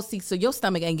like, oh, see, so your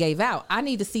stomach ain't gave out. I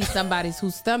need to see somebody's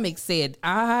whose stomach said,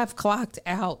 I've clocked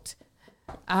out.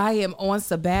 I am on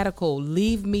sabbatical.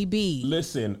 Leave me be.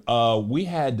 Listen, we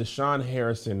had Deshaun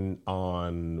Harrison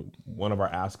on one of our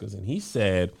Ask Us, and he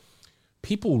said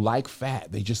people like fat.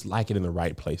 They just like it in the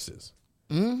right places.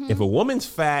 If a woman's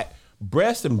fat,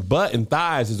 breast and butt and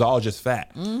thighs is all just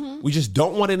fat. We just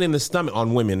don't want it in the stomach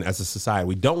on women as a society.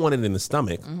 We don't want it in the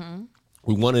stomach.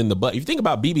 We want it in the butt. If you think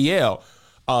about BBL,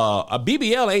 a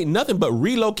BBL ain't nothing but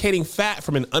relocating fat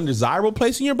from an undesirable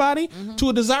place in your body to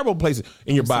a desirable place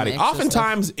in your body.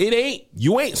 Oftentimes,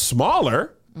 you ain't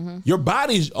smaller. Your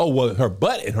body's, her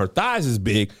butt and her thighs is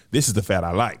big. This is the fat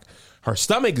I like. Her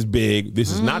stomach is big. This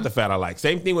is not the fat I like.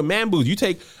 Same thing with man boobs. If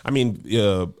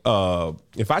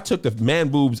I took the man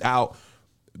boobs out,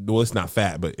 well, it's not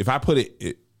fat, but if I put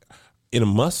it in a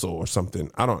muscle or something,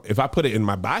 if I put it in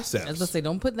my biceps. I was gonna say,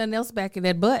 don't put nothing else back in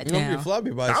that butt. Your floppy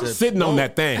biceps. I'm sitting on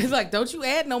that thing. It's like, don't you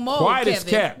add no more. Quiet as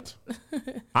kept.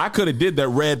 I could have did that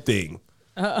red thing.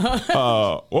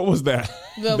 What was that?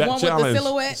 The that one challenge. with the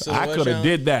silhouette? I could have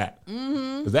did that.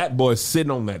 Because that boy's sitting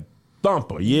on that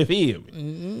thumper. You feel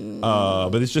me?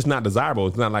 But it's just not desirable.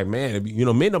 It's not like, man,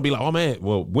 men don't be like, oh man.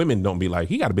 Well, women don't be like,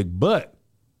 he got a big butt.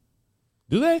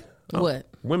 Do they? What?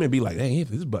 Women be like, hey,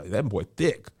 this butt, that boy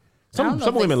thick. Some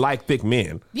women like thick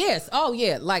men. Yes. Oh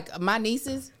yeah. Like my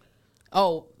nieces.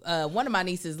 One of my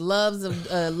nieces loves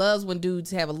when dudes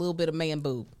have a little bit of man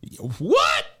boob.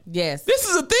 What? Yes. This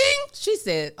is a thing? She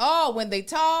said, when they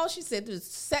tall, she said,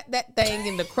 just set that thing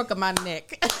in the crook of my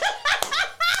neck.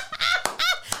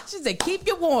 She said, keep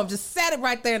you warm. Just set it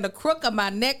right there in the crook of my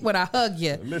neck when I hug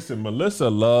you. Listen, Melissa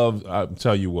loves, I'll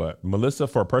tell you what, Melissa,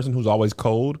 for a person who's always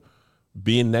cold,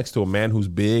 being next to a man who's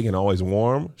big and always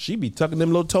warm, she be tucking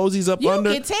them little toesies up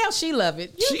under. You can tell she love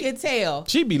it. You can tell.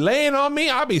 She be laying on me.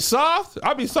 I be soft.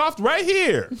 I be soft right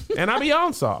here. And I be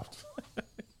on soft.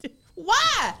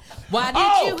 Why? Why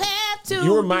did you have to?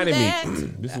 You reminded me.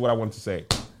 This is what I wanted to say.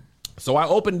 So I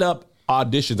opened up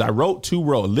auditions. I wrote 2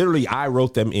 roles. Literally, I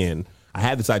wrote them in. I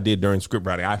had this idea during script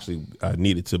writing. I actually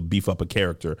needed to beef up a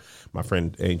character. My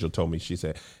friend Angel told me, she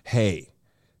said, hey,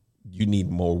 you need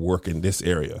more work in this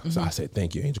area. So I said,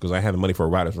 thank you, Angel, because I have the money for a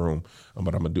writer's room,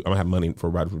 but I'm gonna have money for a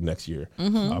writer's room next year.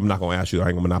 I'm not gonna ask you, I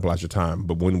ain't gonna monopolize your time,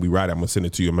 but when we write it, I'm gonna send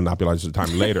it to you and monopolize your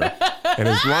time later. And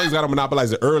as long as I don't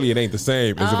monopolize it early, it ain't the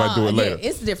same as if I do it later.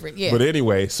 It's different, yeah. But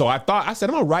anyway, so I said,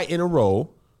 I'm gonna write in a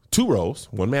row, 2 rows,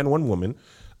 1 man, 1 woman,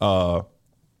 and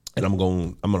I'm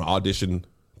gonna audition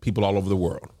people all over the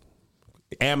world.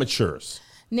 Amateurs.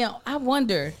 Now, I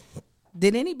wonder,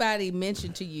 did anybody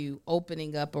mention to you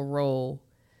opening up a role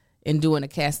and doing a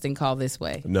casting call this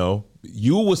way? No.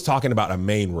 You was talking about a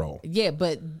main role. Yeah,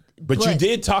 but you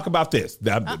did talk about this.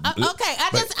 Okay,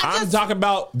 I'm talking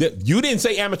about, you didn't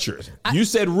say amateurs. You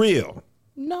said real.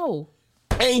 No.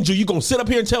 Angel, you gonna sit up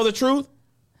here and tell the truth?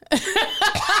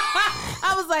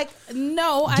 I was like,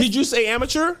 no. Did you say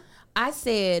amateur? I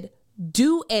said,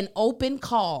 do an open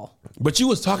call. But you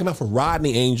was talking about for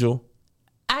Rodney, Angel.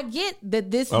 I get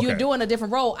that you're doing a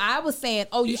different role. I was saying,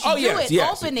 you should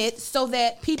open it so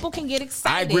that people can get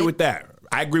excited. I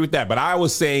agree with that. But I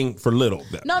was saying for little.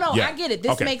 No, I get it.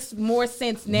 This makes more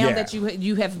sense now that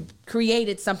you have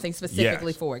created something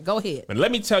specifically for it. Go ahead. And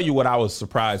let me tell you what I was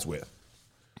surprised with.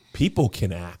 People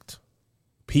can act.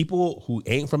 People who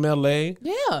ain't from LA.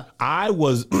 Yeah. I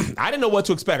didn't know what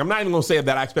to expect. I'm not even going to say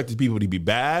that I expected people to be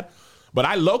bad, but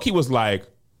I low-key was like,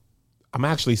 I'm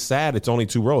actually sad it's only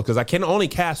 2 roles because I can only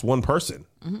cast one person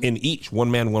in each, one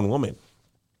man, one woman.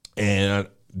 And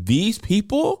these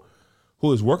people who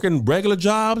was working regular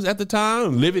jobs at the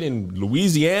time, living in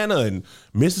Louisiana and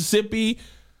Mississippi,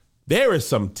 there is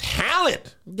some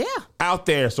talent out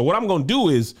there. So what I'm going to do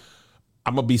is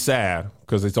I'm going to be sad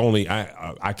because it's only,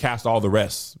 I cast all the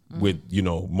rest with,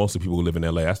 most of the people who live in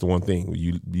LA. That's the one thing.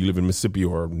 You live in Mississippi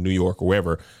or New York or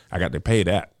wherever, I got to pay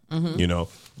that.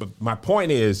 But my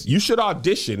point is, you should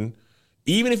audition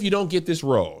even if you don't get this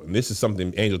role. And this is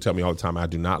something Angel tells me all the time. I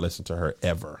do not listen to her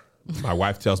ever. My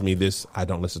wife tells me this. I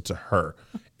don't listen to her.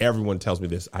 Everyone tells me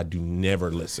this. I do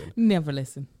never listen. Never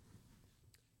listen.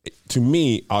 To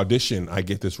me, audition, I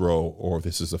get this role or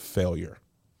this is a failure.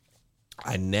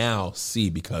 I now see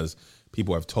because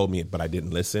people have told me it, but I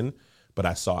didn't listen. But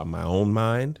I saw it in my own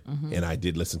mind, and I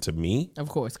did listen to me. Of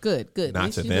course. Good.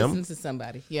 Not to them. Listen to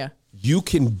somebody. Yeah. You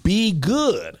can be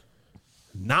good,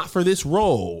 not for this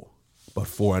role, but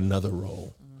for another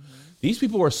role. These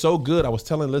people are so good. I was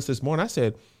telling Liz this morning, I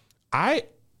said, I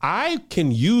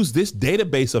can use this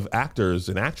database of actors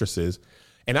and actresses,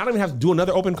 and I don't even have to do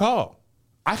another open call.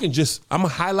 I'm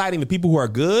highlighting the people who are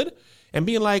good and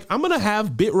being like, I'm going to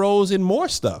have bit roles in more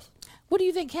stuff. What do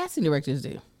you think casting directors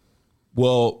do?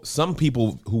 Well, some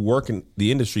people who work in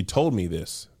the industry told me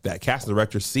this, that casting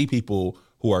directors see people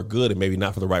who are good and maybe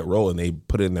not for the right role and they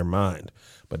put it in their mind.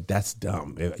 But that's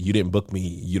dumb. If you didn't book me,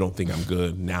 you don't think I'm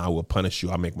good. Now I will punish you.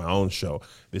 I'll make my own show.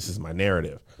 This is my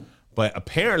narrative. But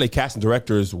apparently casting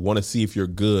directors want to see if you're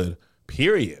good,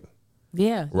 period.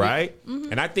 Yeah. Right?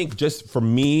 And I think just for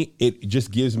me, it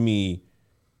just gives me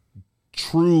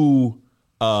true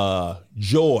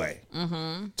joy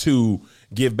to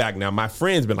give back. Now, my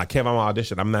friend's been like, Kev, I'm on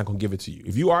audition. I'm not going to give it to you.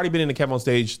 If you already been in the Kev on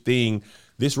Stage thing,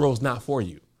 this role's not for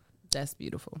you. That's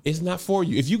beautiful. It's not for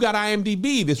you. If you got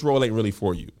IMDb, this role ain't really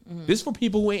for you. This is for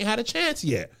people who ain't had a chance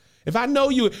yet. If I know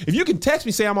you, if you can text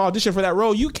me, say I'm auditioning for that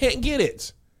role, you can't get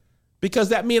it. Because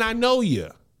that means I know you.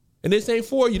 And this ain't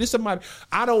for you. This is somebody,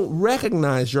 I don't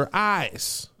recognize your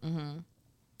eyes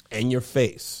and your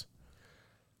face.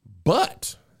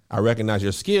 But I recognize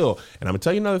your skill. And I'm going to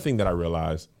tell you another thing that I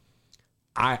realized.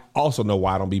 I also know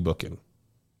why I don't be booking.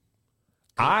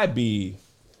 I be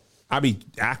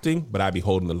acting, but I be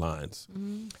holding the lines.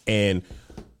 And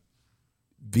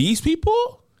these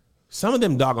people, some of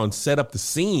them doggone set up the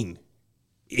scene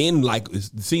in like the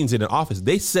scenes in an office.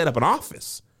 They set up an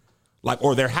office, like,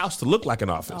 or their house to look like an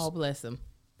office. Oh, bless them.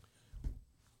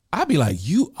 I'd be like,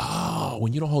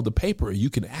 when you don't hold the paper, you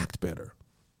can act better.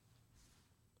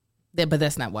 But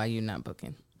that's not why you're not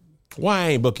booking. Why I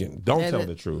ain't booking? Don't tell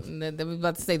the truth. I was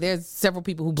about to say, there's several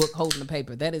people who book holding the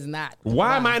paper. That is not.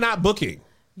 Why am I not booking?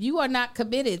 You are not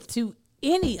committed to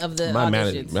any of the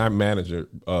auditions. My manager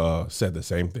said the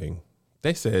same thing.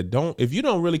 They said, if you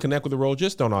don't really connect with the role,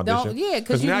 just don't audition.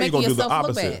 Because now you're going to do the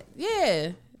opposite. Look bad.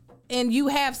 Yeah. And you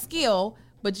have skill,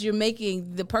 but you're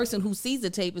making the person who sees the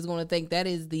tape is going to think that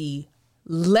is the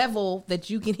level that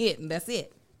you can hit, and that's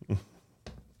it.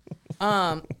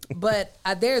 But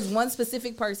there's one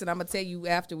specific person I'm gonna tell you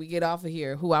after we get off of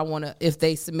here who I want to, if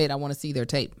they submit, I want to see their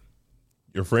tape.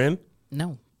 Your friend?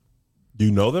 No. Do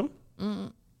you know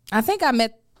them? I think I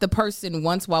met the person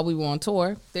once while we were on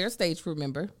tour. They're a stage crew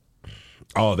member.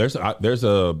 Oh, there's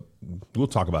a. We'll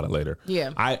talk about it later.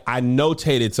 Yeah. I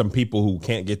notated some people who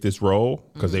can't get this role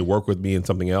because they work with me in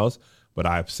something else, but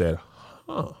I've said,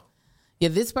 Yeah,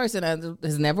 this person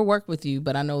has never worked with you,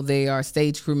 but I know they are a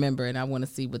stage crew member, and I want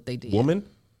to see what they did. Woman?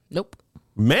 Nope.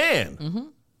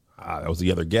 Man. That was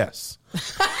the other guess.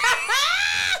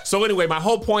 So anyway, my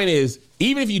whole point is,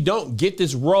 even if you don't get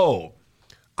this role,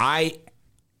 I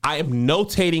am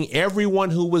notating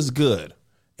everyone who was good,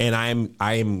 and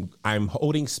I'm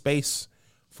holding space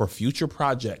for future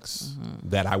projects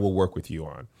that I will work with you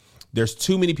on. There's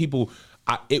too many people.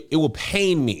 It will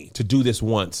pain me to do this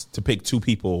once, to pick 2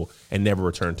 people and never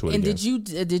return to it again.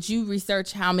 And did you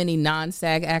research how many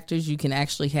non-SAG actors you can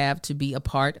actually have to be a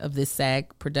part of this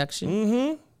SAG production?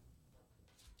 Mm-hmm.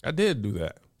 I did do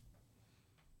that.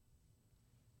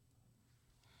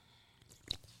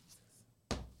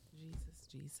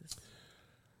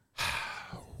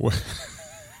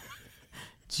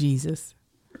 Jesus.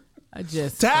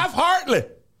 Jesus. Taft Hartley.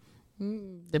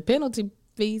 The penalty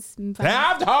fees.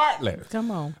 Taft Hartley.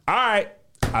 Come on. All right.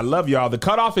 I love y'all. The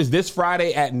cutoff is this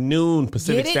Friday at noon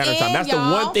Pacific Standard Time. That's y'all.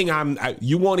 The one thing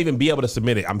you won't even be able to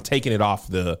submit it. I'm taking it off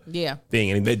the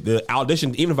thing. And the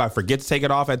audition, even if I forget to take it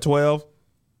off at 12,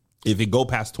 if it go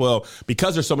past 12,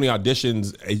 because there's so many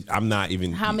auditions, I'm not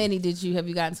even. How many have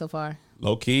you gotten so far?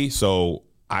 Low key. So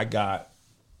I got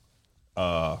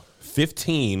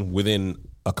 15 within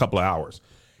a couple of hours,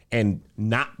 and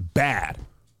not bad.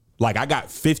 Like I got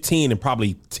 15 and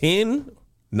probably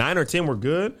 9 or 10 were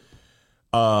good.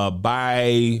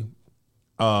 By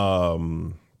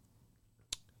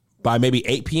maybe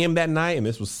 8 p.m. that night, and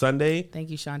this was Sunday.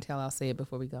 Thank you, Chantel. I'll say it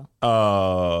before we go.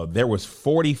 There was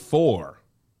 44.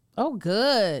 Oh,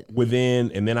 good.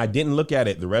 And then I didn't look at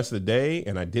it the rest of the day,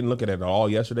 and I didn't look at it at all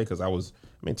yesterday because let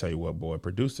me tell you what, boy,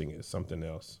 producing is something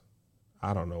else.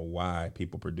 I don't know why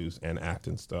people produce and act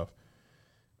and stuff.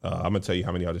 I'm going to tell you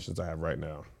how many auditions I have right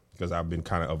now because I've been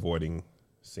kind of avoiding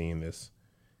seeing this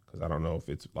because I don't know if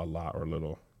it's a lot or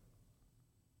little.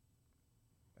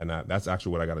 And that's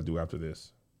actually what I got to do after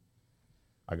this.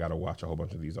 I got to watch a whole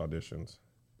bunch of these auditions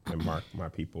and mark my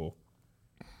people.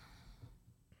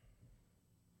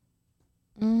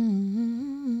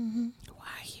 Mm-hmm.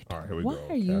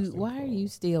 Why are you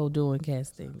still doing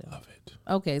casting though? Love it.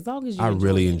 Okay, as long as you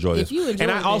really enjoy this. If you enjoy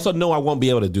and I also know I won't be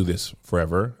able to do this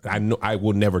forever. I know I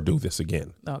will never do this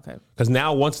again. Okay. Because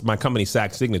now once my company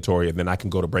SAG signatory, and then I can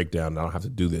go to breakdown and I don't have to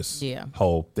do this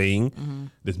whole thing. Mm-hmm.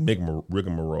 This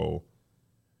rigmarole.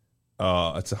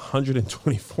 It's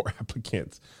 124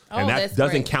 applicants. And that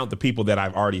doesn't count the people that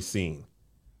I've already seen.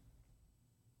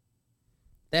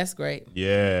 That's great.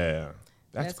 Yeah.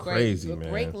 That's crazy, great. Man.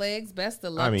 Break legs. Best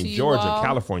of luck to you Georgia, all.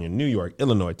 California, New York,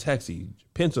 Illinois, Texas,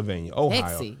 Pennsylvania, Ohio.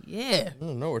 Texas, yeah. I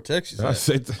don't know where Texas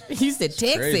is. You said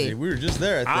Texas. Crazy. We were just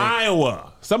there, I think.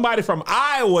 Iowa. Somebody from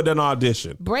Iowa done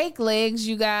audition. Break legs,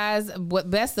 you guys.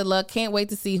 Best of luck. Can't wait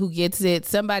to see who gets it.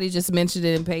 Somebody just mentioned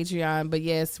it in Patreon, but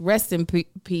yes, rest in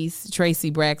peace, Tracy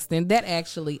Braxton. That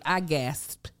actually, I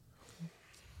gasped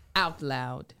out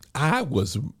loud. I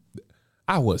was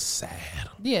sad.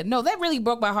 Yeah, no, that really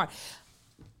broke my heart.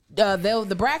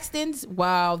 The Braxtons,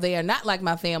 while they are not like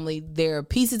my family, there are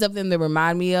pieces of them that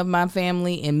remind me of my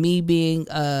family, and me being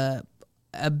a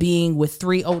being with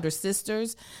 3 older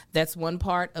sisters. That's one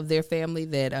part of their family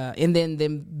that, and then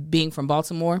them being from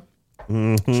Baltimore,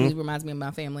 she reminds me of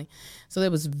my family. So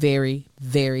it was very,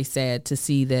 very sad to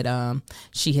see that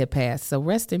she had passed. So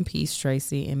rest in peace,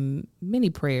 Tracy, and many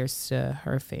prayers to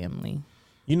her family.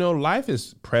 You know, life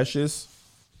is precious.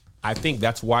 I think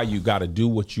that's why you got to do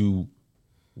what you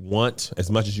want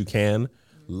as much as you can.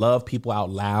 Love people out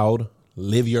loud.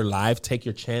 Live your life. Take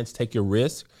your chance. Take your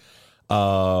risk.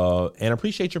 And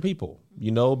appreciate your people.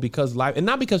 You know, because life, and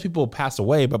not because people pass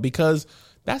away, but because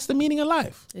that's the meaning of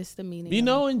life. It's the meaning. You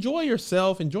know, enjoy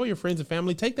yourself. Enjoy your friends and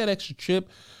family. Take that extra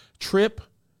trip,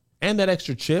 and that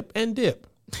extra chip and dip.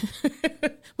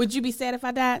 Would you be sad if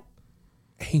I died?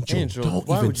 Angel, don't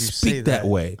why even would you speak that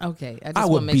way. Okay, I just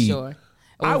want to make sure.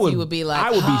 Or you would be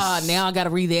like, now I got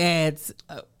to read the ads.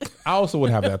 I also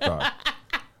would have that thought.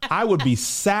 I would be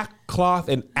sackcloth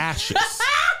and ashes.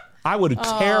 I would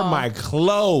tear my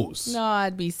clothes. No,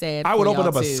 I'd be sad. I would open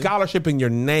up a scholarship in your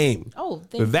name. Oh,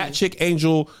 thank you. That chick,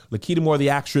 Angel, Lakita Moore,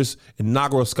 the actress,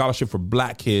 inaugural scholarship for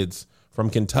black kids from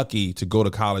Kentucky to go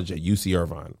to college at UC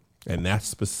Irvine. And that's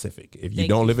specific. If you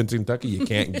don't live in Kentucky, you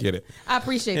can't get it. I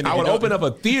appreciate that. I would open up a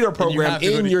theater program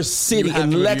in your city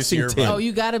in Lexington. Oh,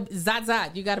 you got to,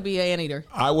 Zot. You got to be an anteater.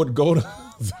 I would go to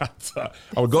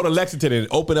Lexington and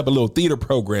open up a little theater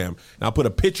program. And I'll put a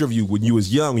picture of you when you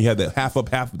was young. You had that half up,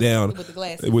 half down. With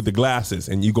the glasses.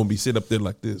 And you're going to be sitting up there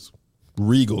like this.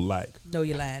 Regal like. Know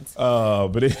your lines.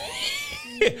 But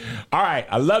all right.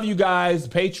 I love you guys.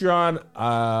 Patreon.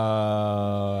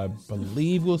 I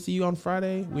believe we'll see you on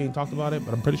Friday. We ain't talked about it,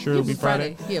 but I'm pretty sure it'll be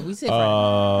Friday. Yeah, we said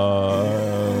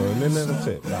Friday. Then that's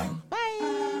it. Bye. Bye.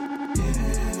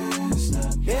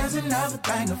 Here's another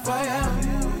banger for you.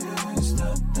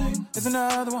 Here's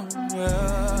another one.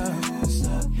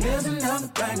 Here's another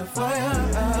banger for you.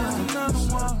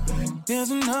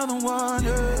 Here's another one.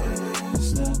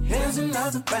 Here's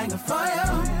another banger for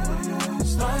you.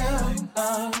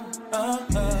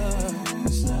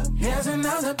 Here's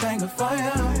another banger for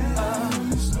you.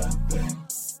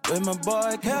 With my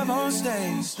boy Kev on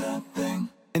stage.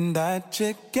 And that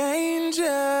chick Angel.